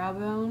underneath the brow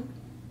bone.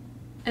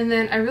 And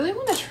then I really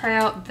want to try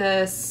out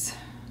this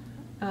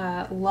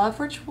Love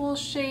Ritual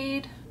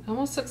shade. It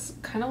almost looks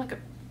kind of like a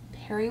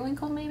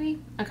periwinkle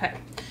maybe. Okay,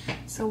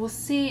 so we'll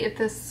see if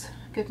this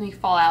gives me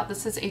fallout.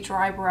 This is a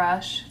dry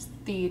brush, it's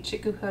the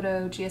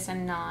Chikuhodo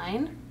GSN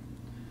 9.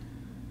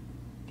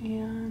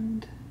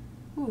 And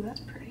ooh,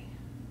 that's pretty.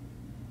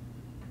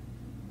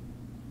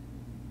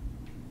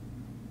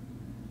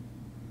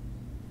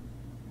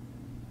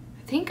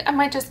 I think I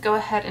might just go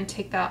ahead and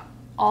take that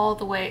all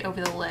the way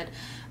over the lid.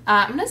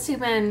 I'm gonna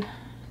zoom in.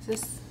 Is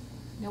this?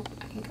 Nope,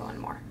 I can go in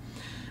more.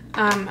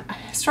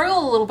 I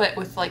struggle a little bit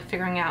with like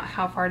figuring out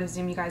how far to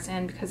zoom you guys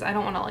in because I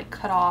don't want to like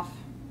cut off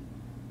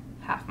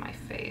half my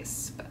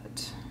face, but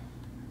this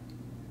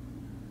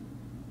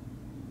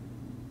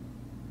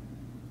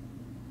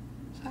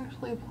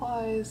actually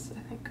applies, I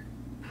think,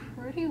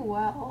 pretty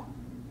well.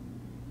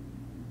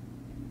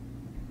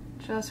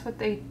 Just what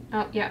they,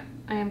 oh yeah,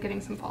 I am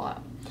getting some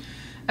fallout.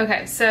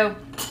 Okay, so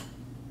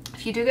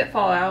if you do get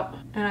fallout,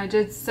 and I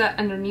did set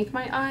underneath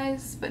my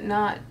eyes, but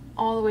not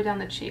all the way down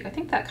the cheek. I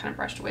think that kind of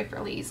brushed away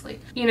fairly easily.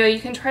 You know, you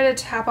can try to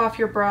tap off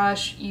your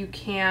brush, you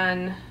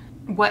can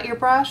wet your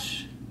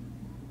brush,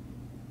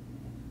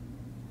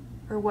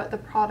 or wet the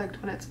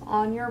product when it's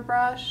on your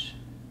brush.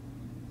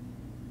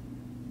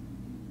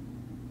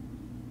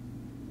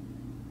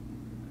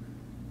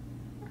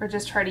 Or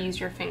just try to use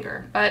your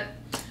finger. But,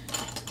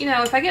 you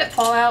know, if I get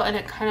fallout and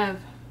it kind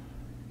of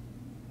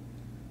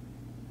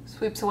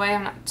sweeps away,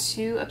 I'm not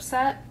too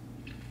upset.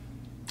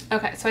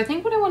 Okay, so I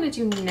think what I want to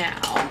do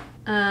now,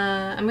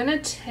 I'm gonna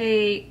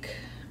take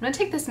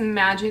this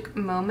Magic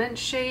Moment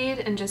shade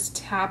and just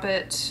tap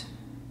it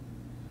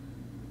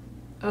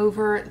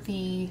over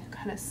the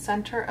kind of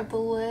center of the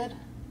lid.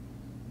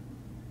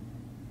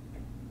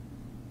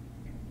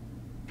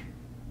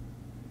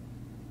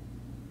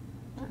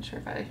 Not sure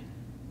if I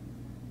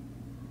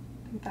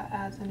think that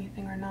adds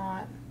anything or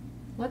not.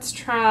 Let's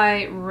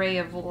try Ray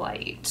of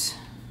Light,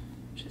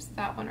 which is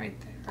that one right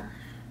there.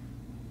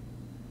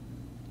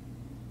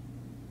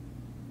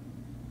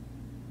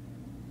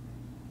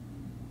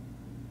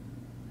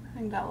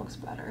 I think that looks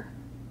better.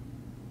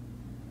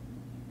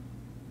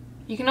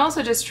 You can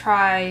also just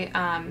try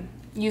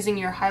using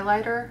your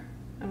highlighter,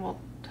 and we'll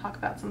talk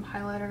about some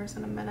highlighters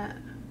in a minute.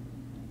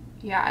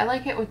 Yeah, I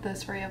like it with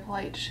this Ray of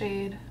Light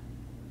shade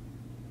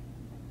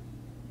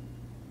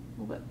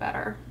a little bit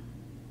better.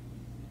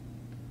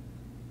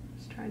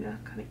 Just trying to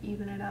kind of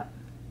even it up.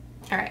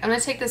 All right, I'm gonna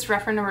take this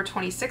reference number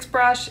 26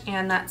 brush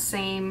and that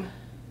same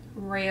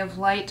Ray of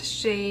Light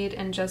shade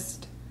and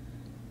just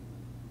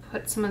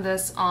put some of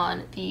this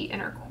on the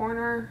inner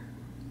corner.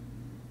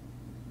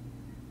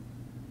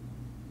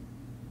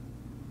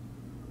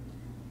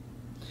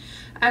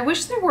 I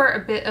wish there were a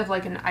bit of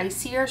like an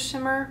icier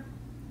shimmer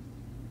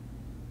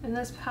in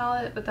this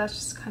palette, but that's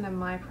just kind of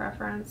my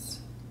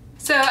preference.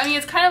 So, I mean,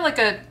 it's kind of like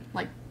a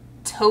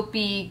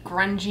taupey,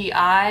 grungy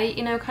eye,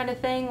 you know, kind of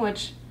thing,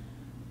 which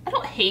I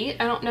don't hate.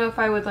 I don't know if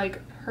I would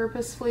like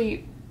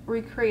purposefully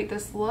recreate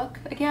this look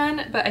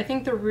again, but I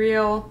think the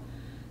real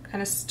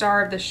kind of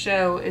star of the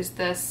show is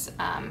this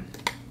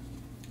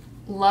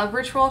Love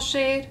Ritual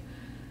shade.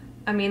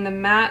 I mean, the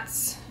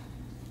mattes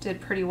did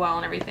pretty well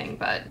and everything,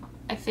 but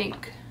I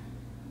think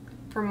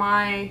for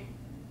my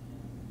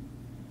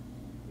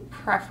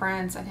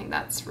preference, I think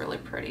that's really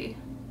pretty.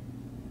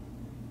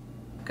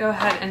 Go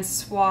ahead and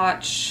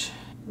swatch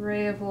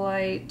Ray of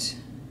Light,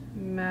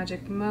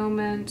 Magic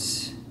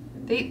Moment.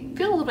 They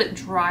feel a little bit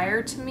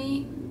drier to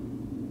me.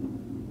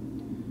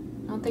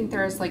 I don't think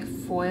they're as like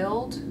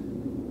foiled.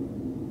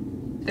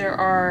 There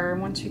are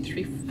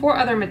 4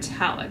 other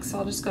metallics, so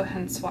I'll just go ahead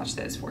and swatch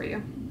those for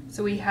you.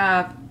 So we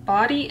have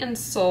Body and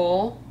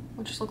Soul,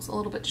 which looks a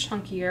little bit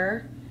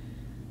chunkier.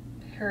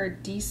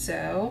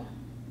 Paradiso,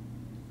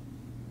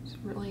 it's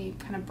really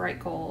kind of bright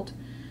gold.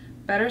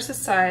 Better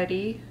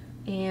Society,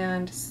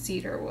 and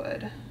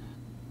Cedarwood.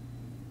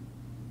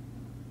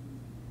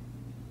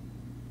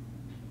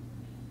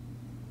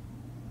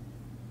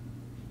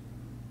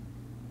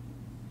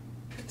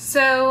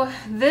 So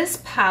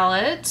this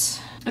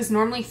palette is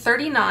normally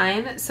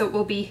 $39, so it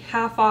will be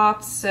half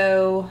off,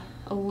 so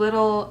a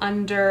little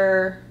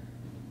under,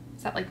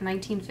 is that like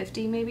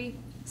 $19.50 maybe?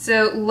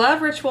 So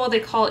Love Ritual, they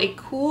call a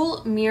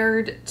cool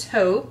mirrored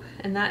taupe,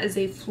 and that is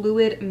a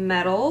fluid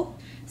metal.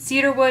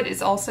 Cedarwood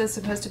is also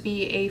supposed to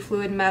be a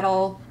fluid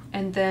metal,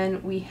 and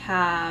then we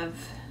have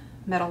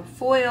metal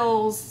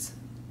foils,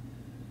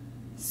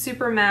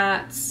 super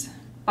mattes.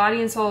 Body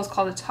and Soul is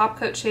called a top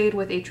coat shade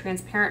with a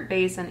transparent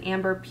base and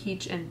amber,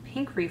 peach, and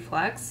pink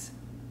reflex.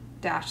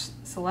 Dash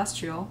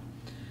Celestial.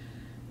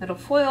 Metal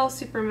foil,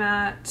 super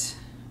matte,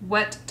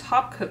 wet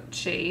top coat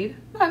shade.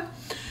 Okay.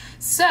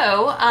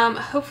 So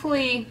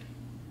hopefully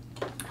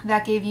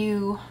that gave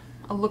you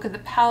a look at the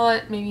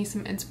palette, maybe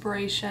some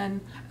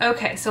inspiration.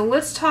 Okay, so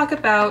let's talk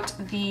about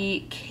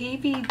the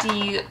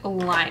KVD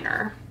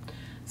liner.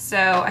 So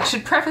I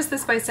should preface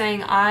this by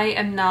saying I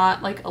am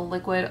not like a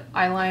liquid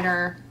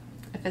eyeliner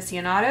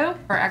aficionado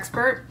or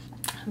expert,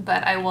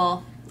 but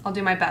I'll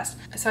do my best.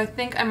 So I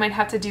think I might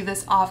have to do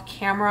this off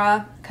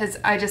camera because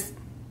I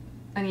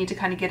need to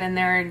kind of get in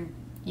there and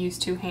use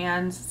 2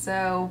 hands.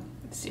 So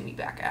see me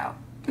back out.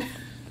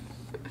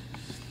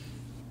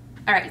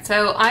 All right,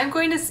 so I'm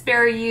going to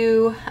spare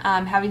you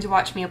having to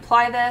watch me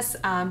apply this,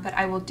 but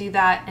I will do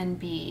that and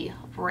be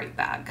right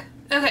back.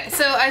 Okay,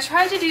 so I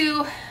tried to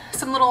do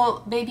some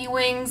little baby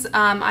wings.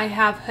 I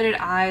have hooded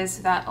eyes,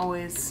 so that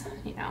always,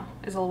 you know,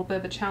 is a little bit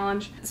of a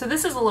challenge. So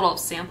this is a little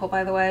sample,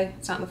 by the way.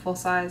 It's not the full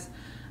size.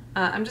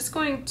 I'm just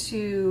going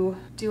to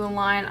do a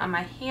line on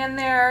my hand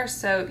there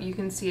so you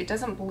can see it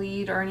doesn't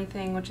bleed or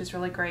anything, which is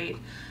really great.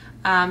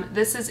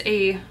 This is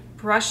a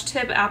brush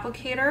tip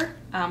applicator,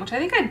 which I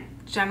think I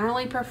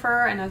generally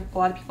prefer. I know a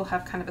lot of people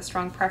have kind of a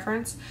strong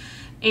preference.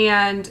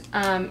 And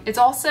it's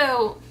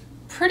also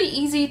pretty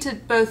easy to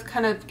both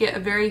kind of get a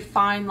very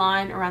fine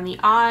line around the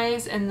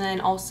eyes and then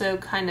also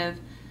kind of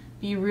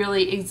be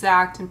really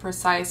exact and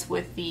precise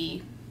with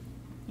the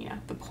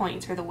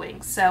points or the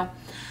wings. So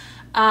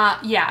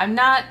yeah, I'm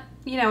not,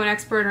 you know, an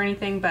expert or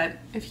anything, but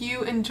if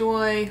you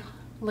enjoy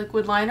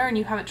liquid liner and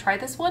you haven't tried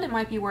this one, it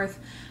might be worth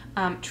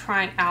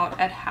trying out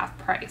at half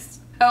price.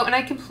 Oh, and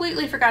I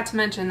completely forgot to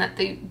mention that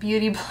the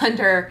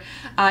Beautyblender,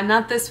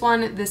 not this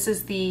one, this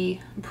is the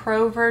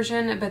Pro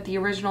version, but the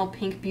original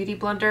pink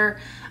Beautyblender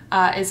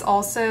is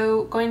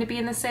also going to be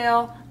in the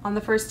sale on the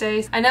first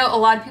day. I know a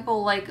lot of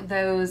people like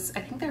those,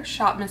 I think they're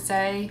Shop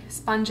Masse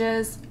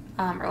sponges,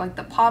 or like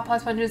the Paw Paw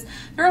sponges.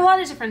 There are a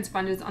lot of different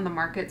sponges on the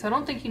market, so I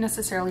don't think you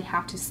necessarily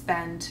have to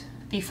spend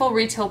the full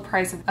retail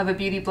price of a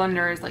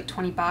Beautyblender is like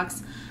 20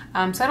 bucks.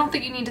 So I don't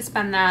think you need to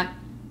spend that,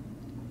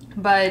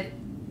 but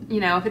you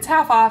know, if it's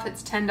half off,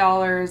 it's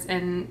 $10.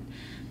 And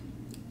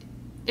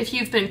if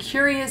you've been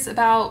curious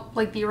about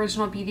like the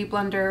original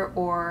Beautyblender,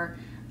 or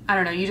I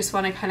don't know, you just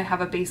want to kind of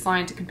have a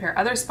baseline to compare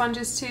other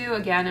sponges to,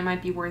 again, it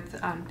might be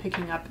worth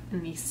picking up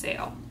in the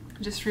sale.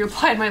 I just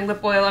reapplied my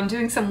lip oil. I'm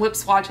doing some lip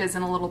swatches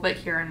in a little bit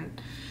here,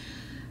 and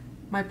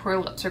my poor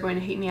lips are going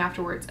to hate me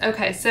afterwards.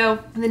 Okay,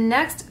 so the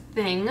next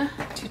thing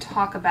to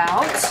talk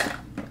about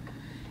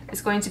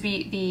is going to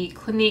be the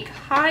Clinique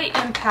High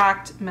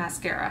Impact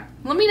Mascara.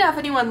 Let me know if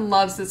anyone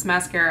loves this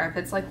mascara, if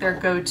it's like their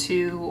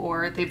go-to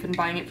or they've been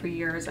buying it for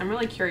years. I'm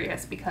really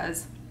curious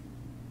because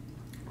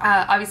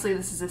obviously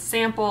this is a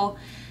sample,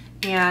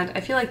 and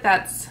I feel like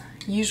that's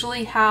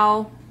usually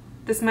how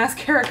this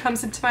mascara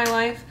comes into my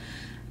life.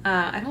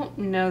 I don't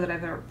know that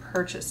I've ever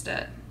purchased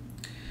it.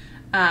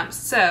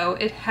 So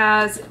it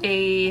has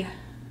a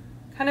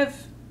kind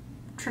of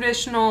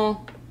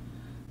traditional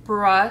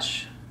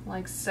brush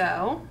like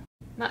so.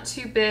 Not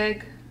too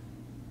big,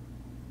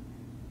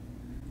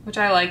 which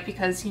I like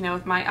because, you know,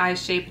 with my eye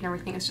shape and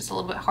everything, it's just a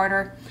little bit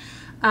harder.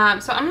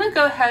 So I'm gonna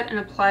go ahead and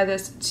apply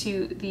this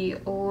to the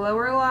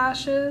lower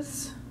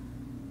lashes,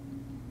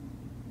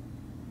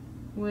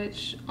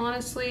 which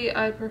honestly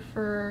I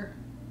prefer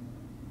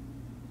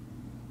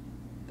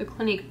the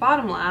Clinique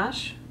bottom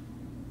lash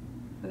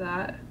for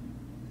that.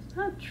 It's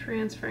not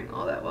transferring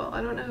all that well.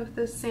 I don't know if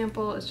this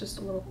sample is just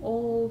a little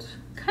old.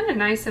 Kind of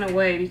nice in a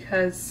way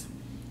because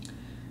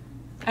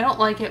I don't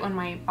like it when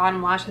my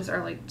bottom lashes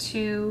are like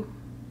too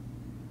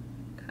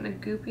kind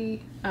of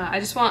goopy. I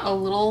just want a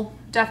little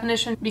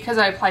definition because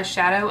I apply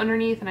shadow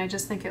underneath, and I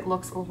just think it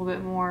looks a little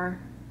bit more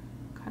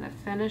kind of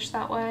finished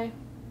that way.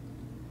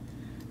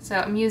 So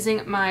I'm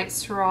using my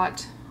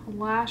Surratt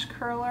lash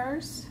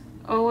curlers.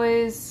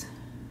 Always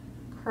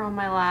curl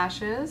my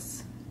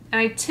lashes.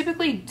 And I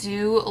typically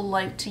do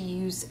like to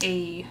use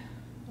a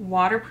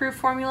waterproof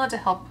formula to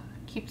help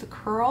keep the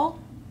curl,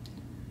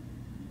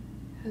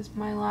 because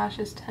my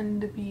lashes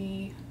tend to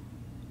be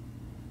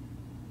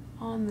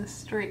on the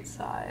straight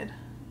side.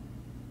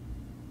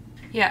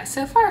 Yeah,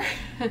 so far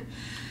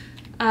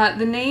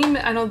the name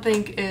I don't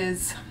think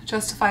is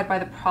justified by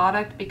the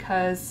product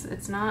because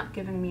it's not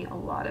giving me a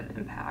lot of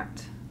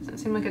impact. Doesn't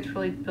seem like it's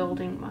really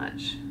building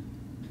much.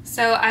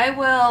 So I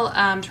will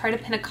try to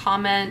pin a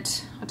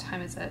comment. What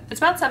time is it? It's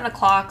about 7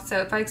 o'clock, so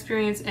if I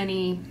experience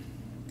any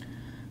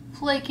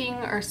flaking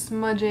or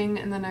smudging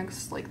in the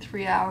next like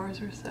 3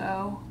 hours or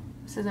so,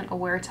 this isn't a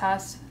wear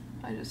test.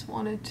 I just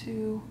wanted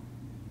to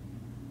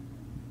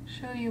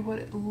show you what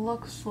it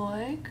looks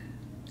like.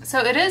 So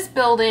it is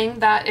building.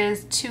 That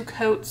is 2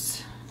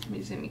 coats. Let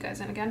me zoom you guys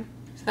in again.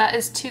 So that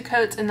is 2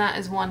 coats and that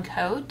is 1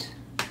 coat.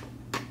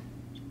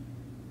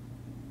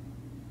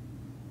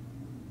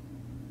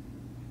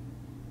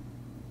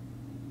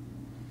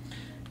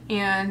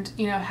 And,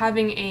 you know,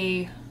 having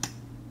a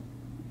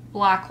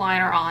black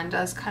liner on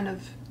does kind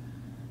of,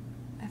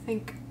 I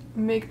think,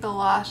 make the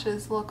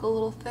lashes look a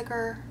little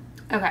thicker.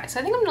 Okay, so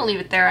I think I'm gonna leave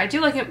it there. I do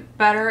like it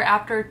better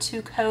after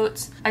 2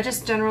 coats. I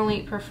just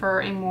generally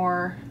prefer a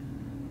more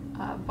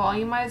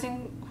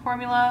volumizing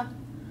formula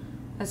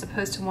as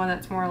opposed to one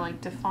that's more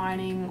like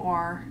defining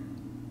or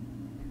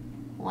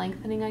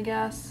lengthening, I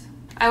guess.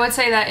 I would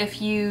say that if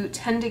you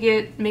tend to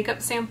get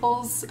makeup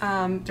samples,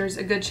 there's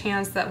a good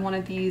chance that one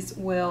of these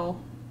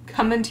will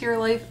come into your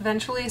life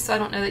eventually, so I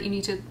don't know that you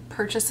need to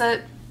purchase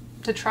it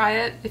to try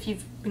it if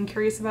you've been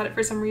curious about it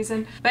for some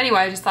reason. But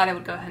anyway, I just thought I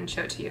would go ahead and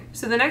show it to you.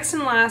 So the next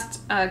and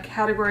last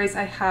categories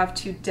I have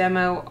to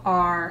demo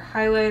are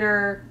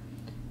highlighter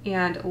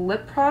and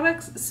lip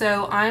products.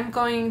 So I'm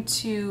going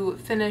to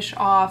finish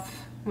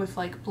off with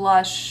like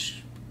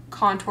blush,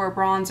 contour,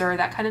 bronzer,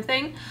 that kind of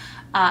thing.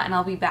 And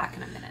I'll be back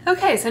in a minute.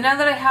 Okay, so now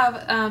that I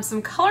have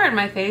some color in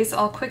my face,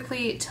 I'll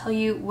quickly tell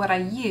you what I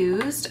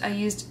used. I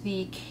used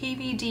the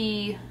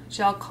KVD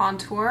Gel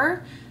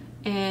Contour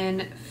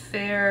in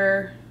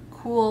Fair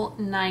Cool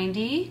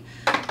 90.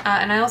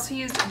 And I also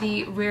used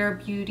the Rare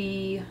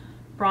Beauty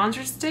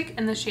bronzer stick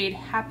in the shade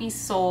Happy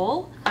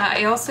Soul.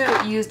 I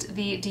also used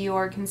the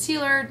Dior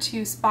concealer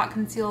to spot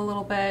conceal a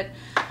little bit.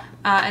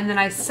 And then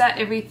I set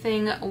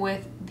everything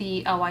with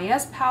the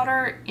LYS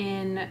powder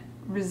in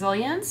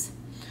Resilience.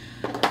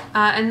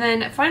 And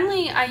then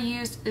finally I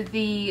used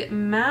the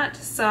matte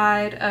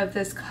side of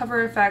this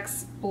Cover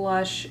FX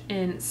blush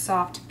in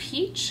Soft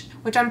Peach,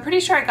 which I'm pretty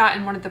sure I got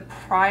in one of the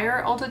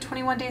prior Ulta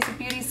 21 Days of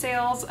Beauty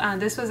sales.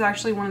 This was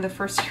actually one of the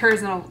first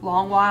years in a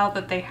long while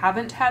that they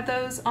haven't had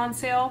those on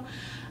sale.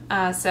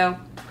 So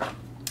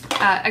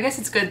I guess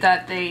it's good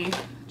that they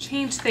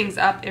change things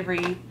up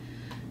every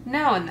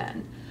now and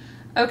then.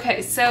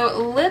 Okay,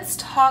 so let's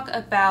talk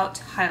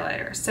about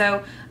highlighter.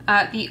 So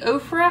the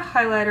Ofra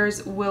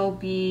highlighters will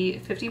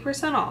be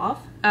 50%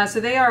 off.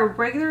 So they are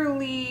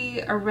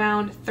regularly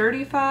around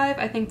 $35.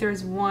 I think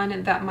there's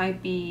one that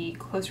might be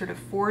closer to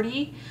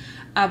 $40,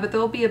 but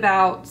they'll be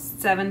about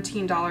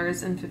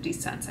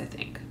 $17.50, I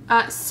think.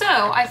 So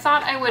I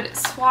thought I would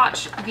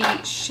swatch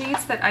the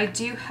shades that I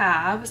do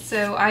have.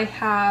 So I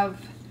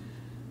have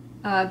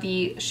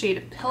the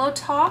shade Pillow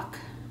Talk,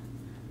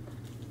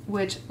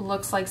 which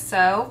looks like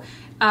so.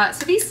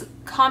 So these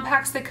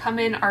compacts that come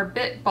in are a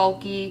bit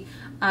bulky.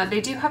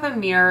 They do have a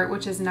mirror,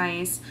 which is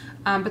nice,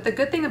 but the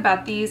good thing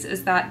about these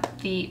is that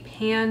the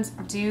pans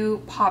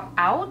do pop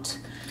out.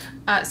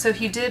 So if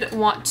you did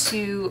want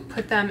to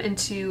put them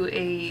into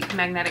a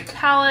magnetic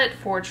palette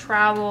for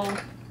travel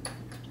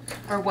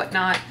or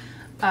whatnot,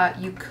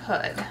 you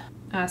could.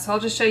 So I'll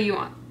just show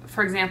you,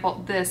 for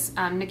example, this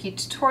Nikki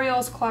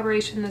Tutorials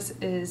collaboration. This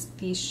is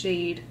the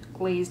shade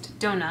Glazed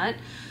Donut.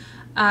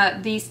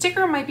 The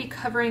sticker might be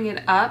covering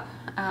it up.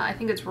 I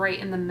think it's right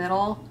in the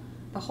middle,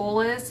 the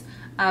hole is,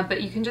 but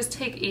you can just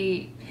take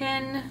a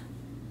pin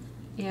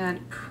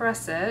and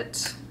press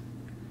it,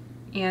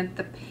 and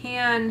the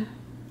pan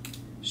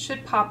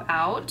should pop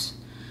out,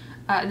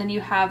 and then you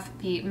have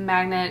the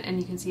magnet,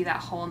 and you can see that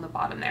hole in the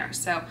bottom there.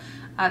 So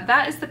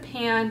that is the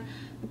pan.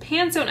 The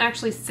pans don't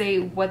actually say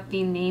what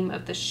the name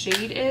of the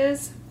shade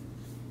is,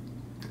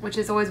 which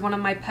is always one of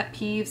my pet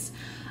peeves,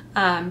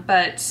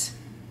 but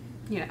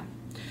you know,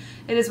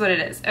 it is what it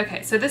is.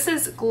 Okay, so this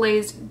is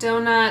Glazed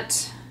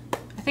Donut.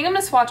 I think I'm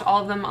gonna swatch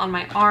all of them on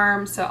my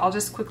arm, so I'll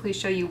just quickly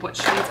show you what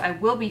shades I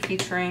will be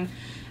featuring,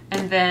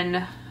 and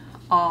then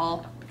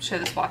I'll show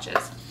the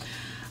swatches.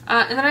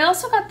 And then I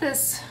also got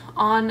this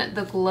on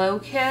the Glow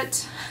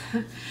kit.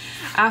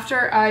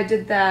 After I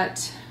did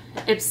that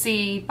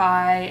Ipsy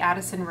by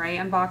Addison Rae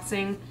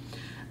unboxing,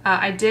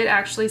 I did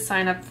actually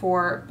sign up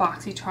for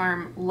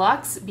BoxyCharm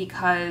Luxe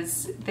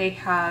because they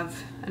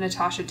have a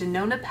Natasha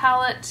Denona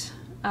palette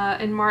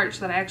in March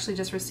that I actually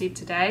just received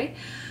today,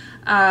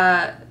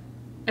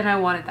 and I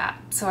wanted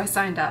that, so I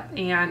signed up.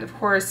 And of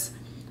course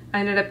I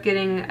ended up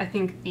getting, I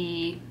think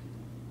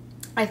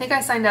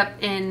I signed up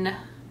in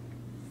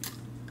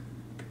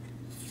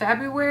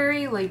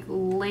February, like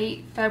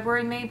late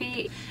February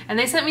maybe, and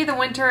they sent me the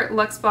winter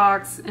Luxe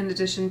box in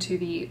addition to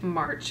the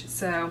March.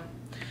 So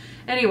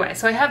anyway,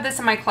 so I have this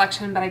in my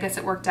collection, but I guess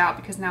it worked out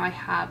because now I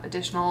have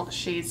additional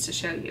shades to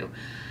show you.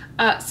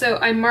 So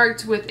I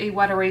marked with a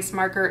wet erase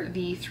marker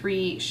the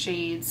 3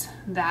 shades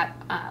that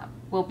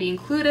will be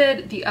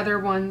included. The other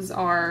ones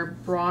are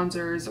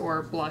bronzers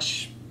or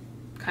blush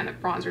kind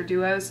of bronzer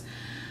duos.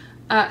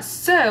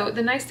 So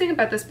the nice thing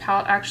about this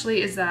palette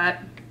actually is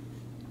that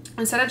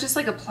instead of just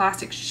like a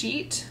plastic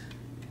sheet,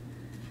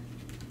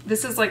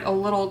 this is like a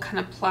little kind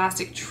of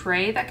plastic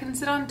tray that can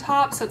sit on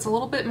top. So it's a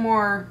little bit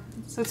more,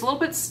 so it's a little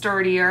bit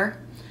sturdier.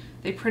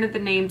 They printed the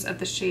names of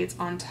the shades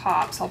on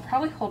top, so I'll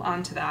probably hold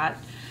on to that.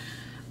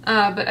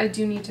 But I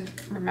do need to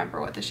remember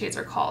what the shades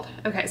are called.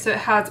 Okay, so it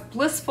has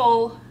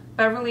Blissful,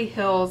 Beverly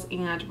Hills,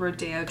 and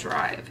Rodeo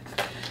Drive.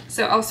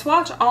 So I'll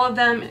swatch all of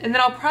them, and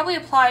then I'll probably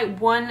apply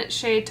one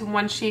shade to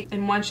one cheek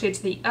and one shade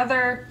to the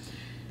other.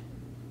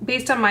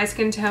 Based on my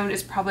skin tone,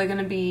 it's probably going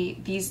to be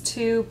these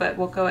two, but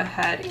we'll go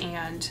ahead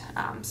and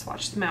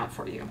swatch them out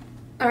for you.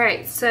 All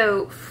right,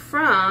 so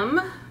from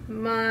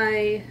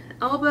my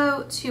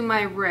elbow to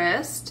my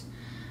wrist,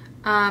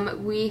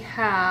 we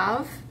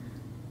have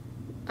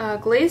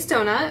Glazed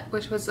Donut,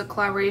 which was a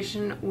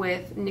collaboration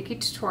with Nikki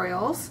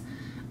Tutorials.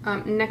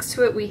 Next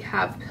to it we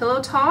have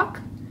Pillow Talk.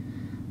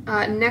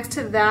 Next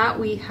to that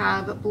we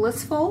have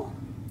Blissful,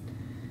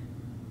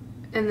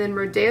 and then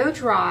Rodeo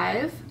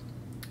Drive.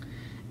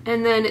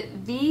 And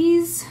then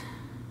these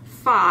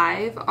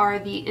 5 are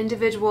the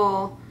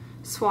individual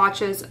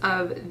swatches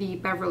of the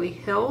Beverly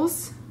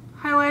Hills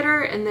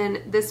highlighter, and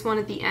then this one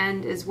at the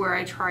end is where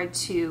I tried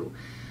to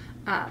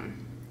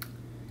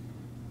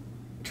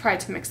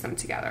mix them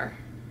together.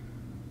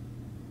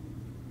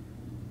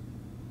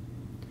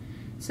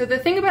 So the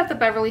thing about the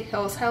Beverly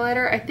Hills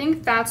highlighter, I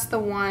think that's the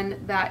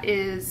one that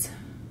is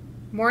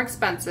more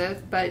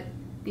expensive, but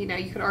you know,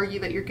 you could argue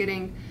that you're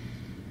getting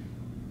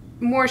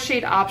more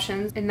shade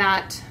options in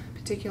that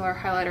particular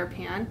highlighter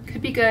pan.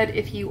 Could be good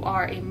if you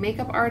are a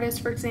makeup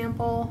artist, for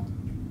example.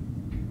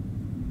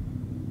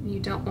 You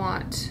don't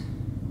want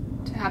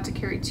to have to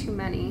carry too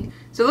many.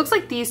 So it looks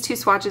like these 2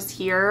 swatches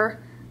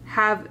here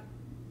have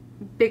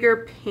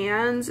bigger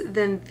pans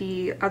than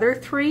the other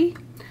 3.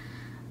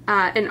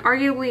 And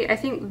arguably, I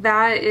think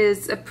that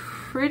is a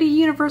pretty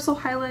universal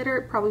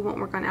highlighter. It probably won't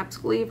work on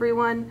absolutely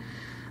everyone.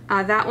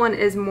 That one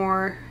is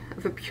more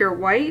of a pure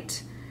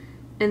white,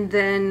 and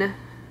then,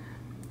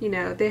 you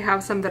know, they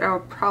have some that are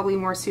probably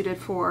more suited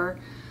for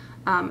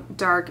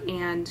dark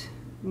and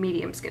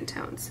medium skin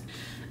tones.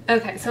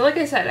 Okay, so like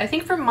I said, I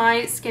think for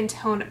my skin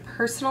tone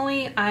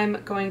personally,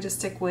 I'm going to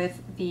stick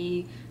with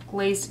the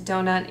Glazed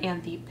Donut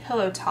and the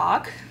Pillow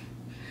Talk,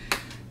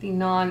 the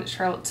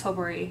non-Charlotte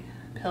Tilbury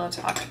Pillow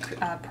Talk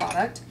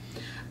product.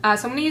 So I'm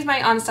going to use my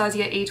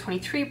Anastasia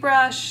A23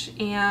 brush,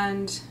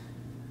 and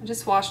I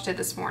just washed it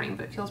this morning,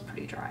 but it feels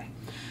pretty dry.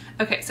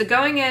 Okay, so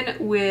going in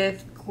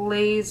with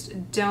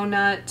Glazed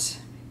Donut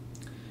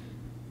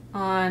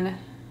on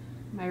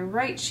my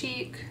right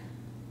cheek.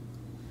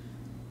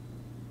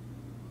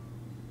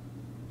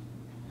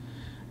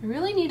 I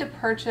really need to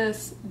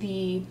purchase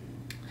the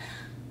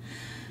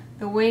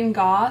Wayne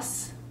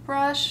Goss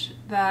brush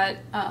that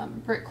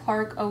Britt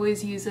Clark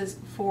always uses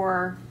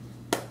for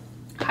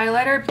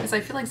highlighter, because I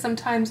feel like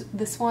sometimes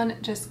this one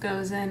just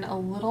goes in a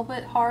little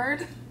bit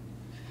hard,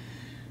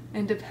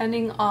 and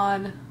depending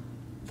on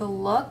the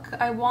look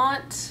I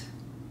want,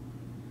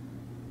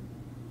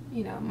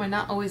 you know, it might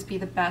not always be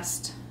the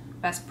best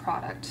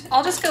product.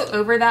 I'll just go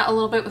over that a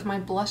little bit with my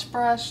blush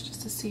brush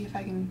just to see if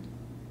I can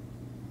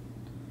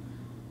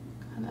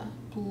kind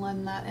of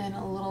blend that in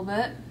a little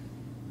bit.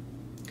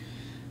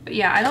 But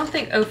yeah, I don't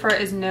think Ofra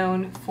is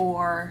known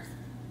for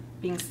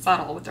being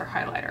subtle with their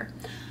highlighter.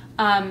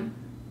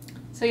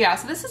 So yeah,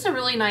 so this is a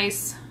really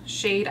nice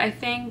shade, I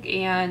think,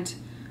 and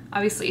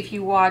obviously if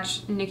you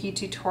watch Nikki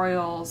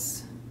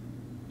tutorials,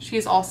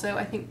 she's also,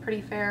 I think,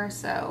 pretty fair,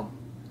 so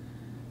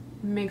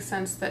it makes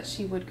sense that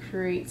she would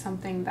create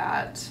something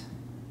that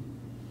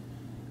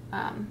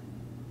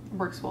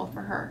works well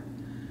for her.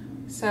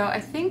 So I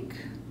think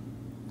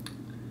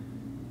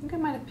I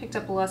might have picked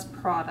up less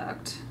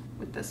product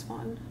with this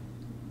one.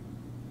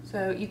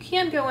 So you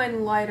can go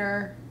in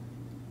lighter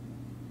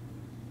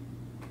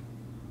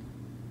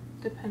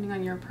depending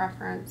on your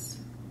preference.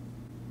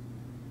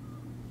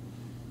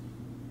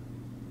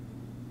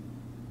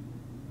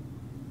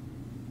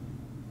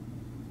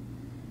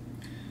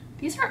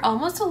 These are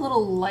almost a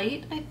little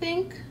light, I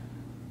think,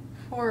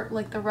 for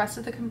like the rest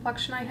of the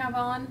complexion I have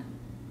on.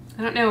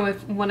 I don't know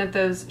if one of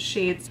those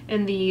shades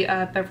in the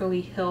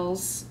Beverly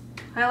Hills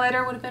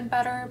highlighter would have been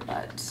better,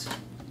 but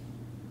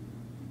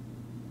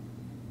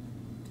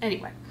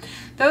anyway.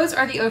 Those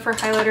are the Ofra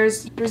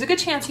highlighters. There's a good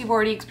chance you've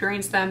already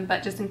experienced them,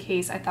 but just in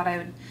case, I thought I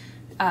would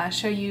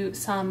show you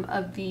some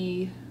of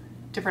the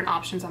different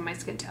options on my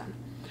skin tone.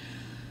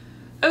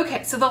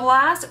 Okay, so the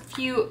last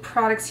few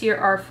products here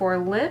are for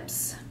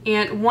lips,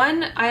 and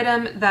one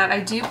item that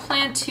I do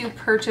plan to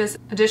purchase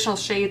additional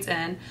shades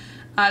in.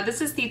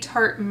 This is the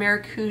Tarte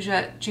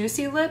Maracuja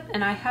Juicy Lip,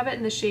 and I have it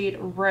in the shade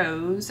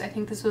Rose. I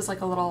think this was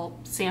like a little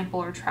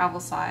sample or travel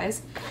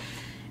size.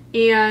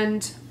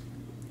 And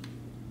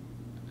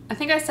I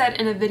think I said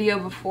in a video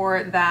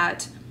before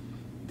that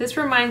this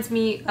reminds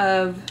me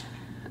of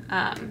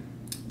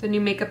the new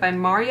Makeup by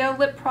Mario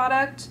lip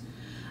product.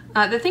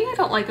 The thing I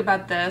don't like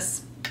about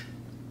this,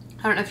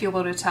 I don't know if you'll be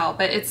able to tell,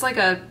 but it's like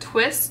a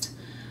twist,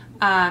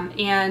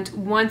 and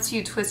once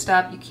you twist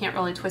up, you can't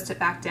really twist it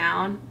back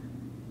down.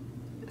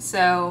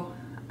 So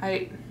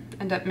I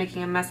end up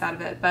making a mess out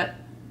of it, but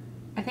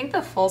I think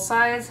the full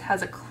size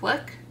has a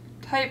click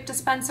type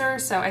dispenser,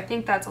 so I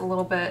think that's a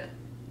little bit,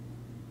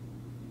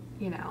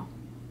 you know,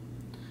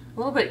 a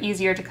little bit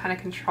easier to kind of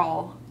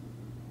control.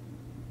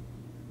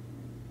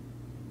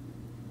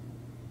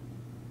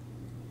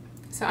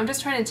 So I'm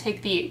just trying to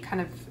take the kind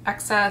of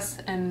excess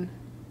and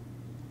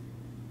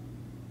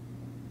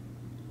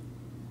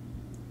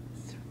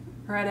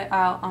spread it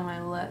out on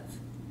my lips.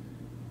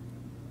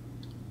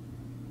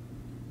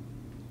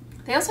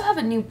 They also have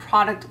a new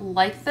product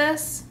like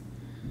this.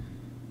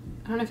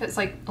 I don't know if it's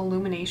like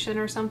illumination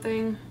or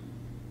something.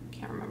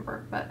 Can't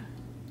remember, but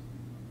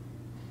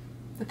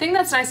the thing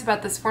that's nice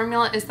about this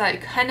formula is that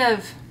it kind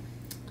of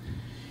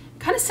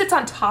sits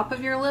on top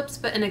of your lips,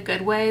 but in a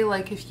good way.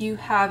 Like if you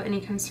have any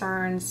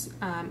concerns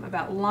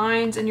about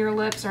lines in your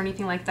lips or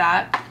anything like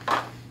that,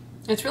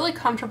 it's really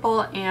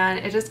comfortable, and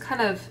it just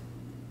kind of,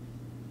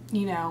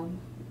 you know,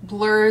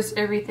 blurs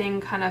everything,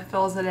 kind of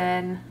fills it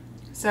in.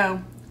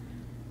 So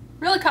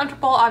really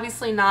comfortable,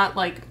 obviously not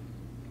like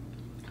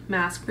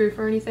mask proof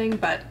or anything,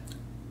 but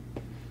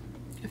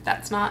if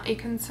that's not a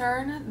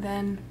concern,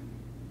 then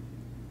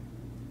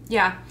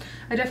yeah,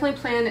 I definitely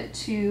plan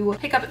to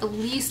pick up at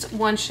least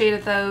one shade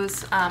of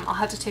those. I'll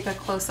have to take a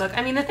close look.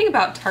 I mean, the thing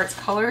about Tarte's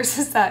colors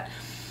is that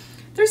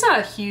there's not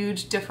a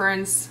huge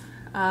difference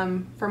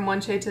from one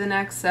shade to the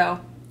next.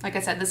 So like I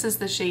said, this is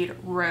the shade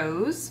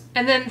Rose.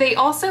 And then they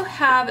also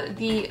have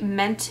the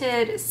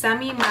Mented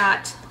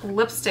Semi-Matte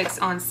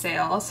Lipsticks on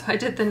sale. So I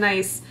did the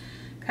nice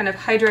kind of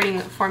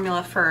hydrating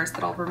formula first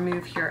that I'll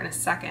remove here in a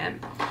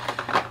second.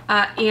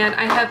 And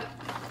I have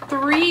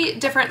 3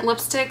 different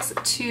lipsticks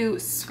to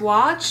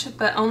swatch,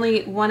 but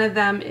only one of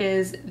them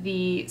is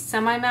the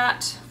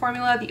semi-matte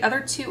formula. The other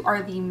 2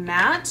 are the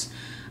matte,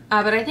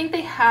 but I think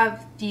they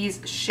have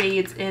these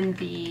shades in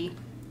the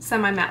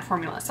semi-matte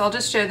formula. So I'll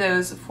just show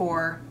those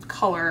for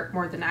color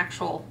more than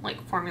actual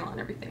like formula and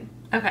everything.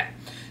 Okay,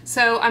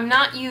 so I'm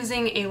not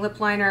using a lip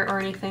liner or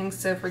anything,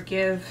 so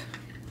forgive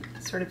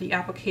sort of the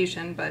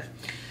application, but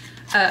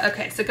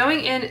okay, so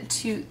going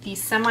into the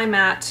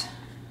semi-matte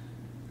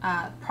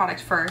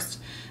product first.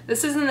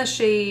 This is in the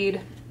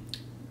shade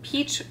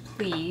Peach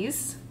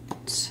Please.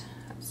 That's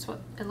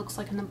what it looks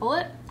like in the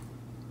bullet.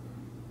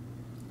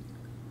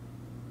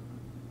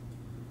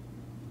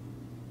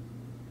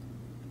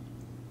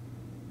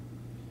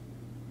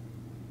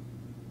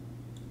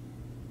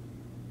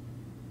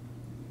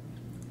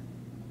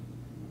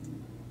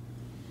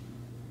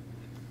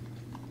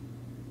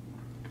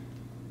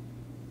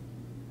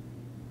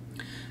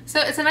 So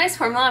it's a nice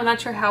formula. I'm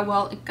not sure how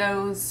well it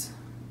goes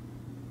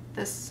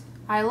this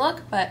eye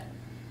look, but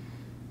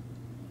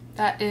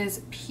that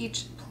is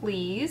Peach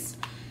Please.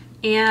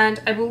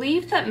 And I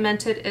believe that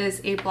Mented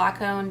is a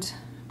Black-owned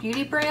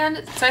beauty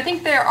brand. So I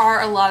think there are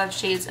a lot of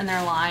shades in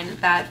their line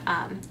that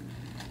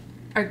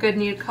are good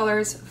nude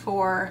colors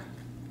for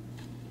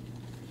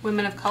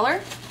women of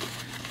color.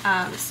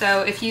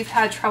 So if you've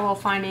had trouble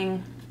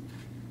finding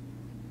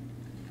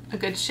a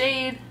good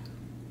shade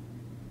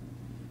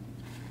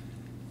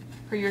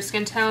for your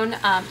skin tone,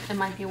 it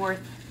might be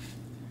worth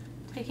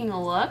taking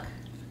a look.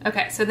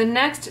 Okay, so the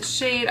next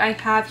shade I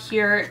have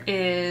here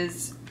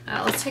is,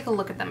 let's take a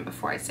look at them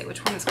before I say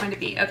which one it's going to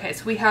be. Okay,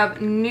 so we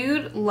have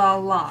Nude La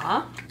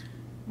La,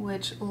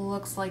 which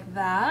looks like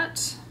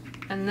that.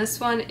 And this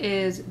one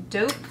is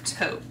Dope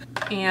Taupe.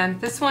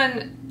 And this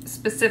one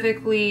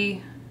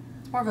specifically,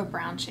 it's more of a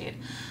brown shade.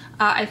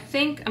 I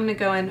think I'm gonna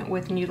go in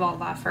with Nude La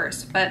La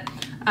first, but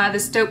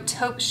this Dope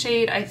Taupe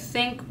shade I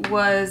think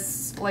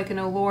was like an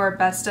Allure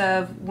Best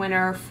of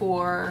winner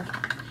for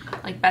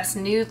like Best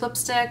Nude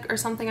Lipstick or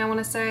something, I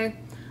wanna say.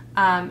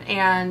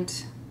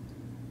 And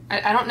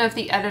I don't know if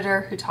the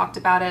editor who talked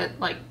about it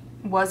like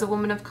was a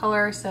woman of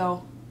color,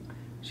 so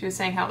she was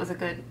saying how it was a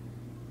good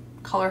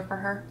color for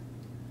her.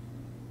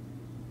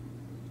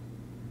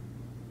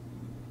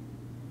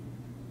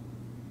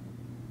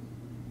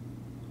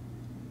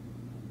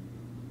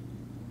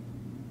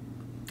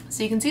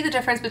 So you can see the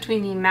difference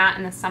between the matte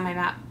and the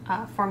semi-matte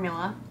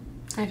formula.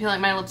 I feel like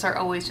my lips are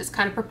always just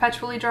kind of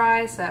perpetually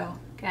dry, so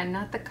again,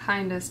 not the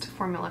kindest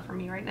formula for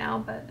me right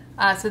now, but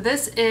so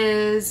this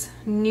is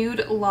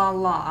Nude La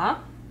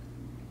La.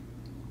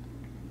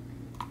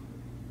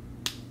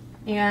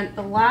 And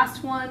the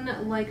last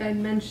one, like I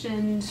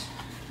mentioned,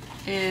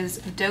 is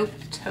Dope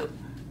Taupe.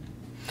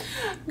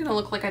 I'm gonna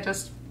look like I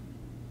just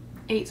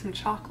ate some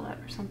chocolate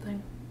or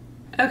something.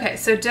 Okay,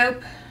 so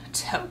Dope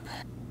Taupe.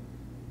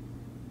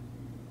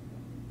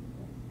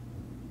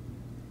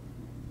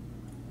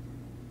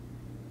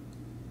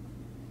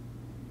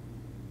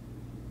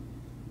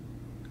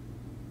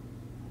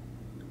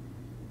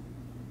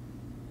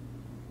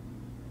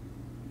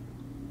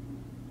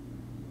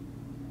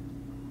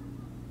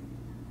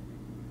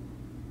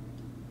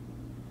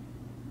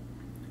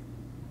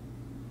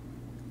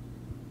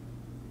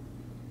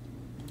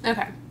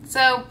 Okay,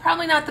 so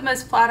probably not the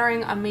most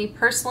flattering on me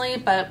personally,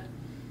 but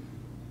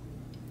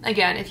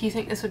again, if you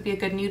think this would be a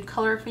good nude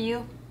color for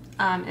you,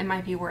 it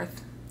might be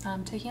worth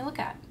taking a look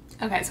at.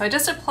 Okay, so I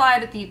just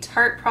applied the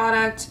Tarte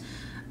product,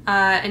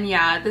 and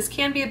yeah, this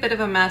can be a bit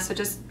of a mess, so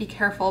just be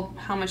careful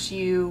how much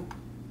you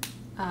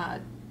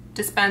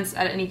dispense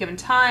at any given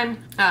time.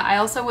 I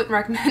also wouldn't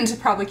recommend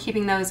probably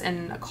keeping those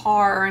in a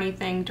car or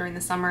anything during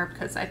the summer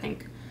because I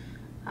think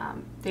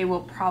they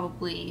will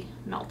probably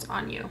melt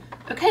on you.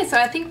 Okay, so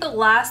I think the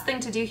last thing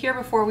to do here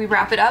before we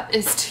wrap it up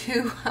is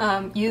to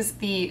use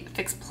the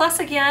Fix Plus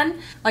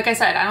again. Like I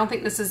said, I don't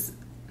think this is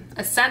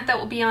a scent that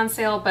will be on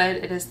sale, but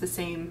it is the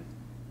same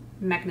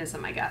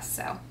mechanism, I guess,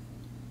 so.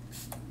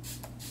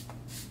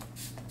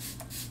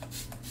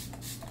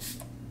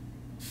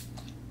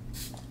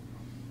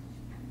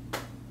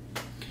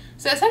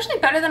 So it's actually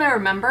better than I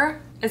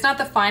remember. It's not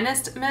the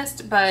finest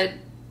mist, but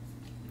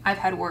I've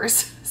had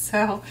worse.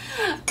 So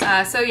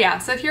yeah,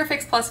 so if you're a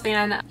Fix Plus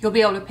fan, you'll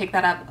be able to pick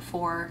that up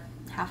for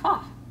half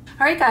off.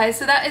 All right guys,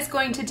 so that is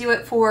going to do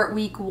it for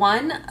week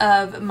 1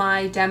 of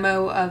my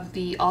demo of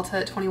the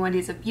Ulta 21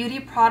 Days of Beauty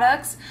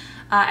products.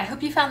 I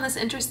hope you found this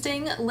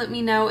interesting. Let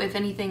me know if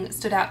anything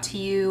stood out to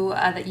you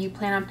that you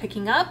plan on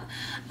picking up,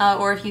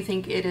 or if you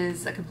think it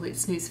is a complete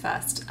snooze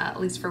fest, at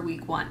least for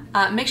week 1.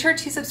 Make sure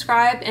to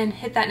subscribe and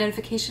hit that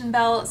notification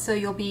bell so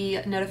you'll be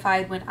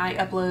notified when I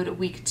upload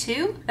week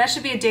 2. That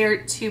should be a day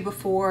or 2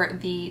 before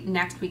the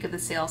next week of the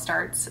sale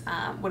starts,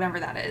 whatever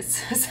that is.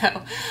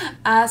 So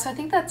I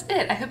think that's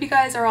it. I hope you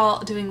guys are all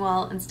doing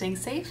well and staying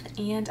safe,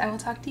 and I will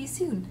talk to you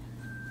soon.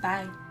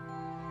 Bye.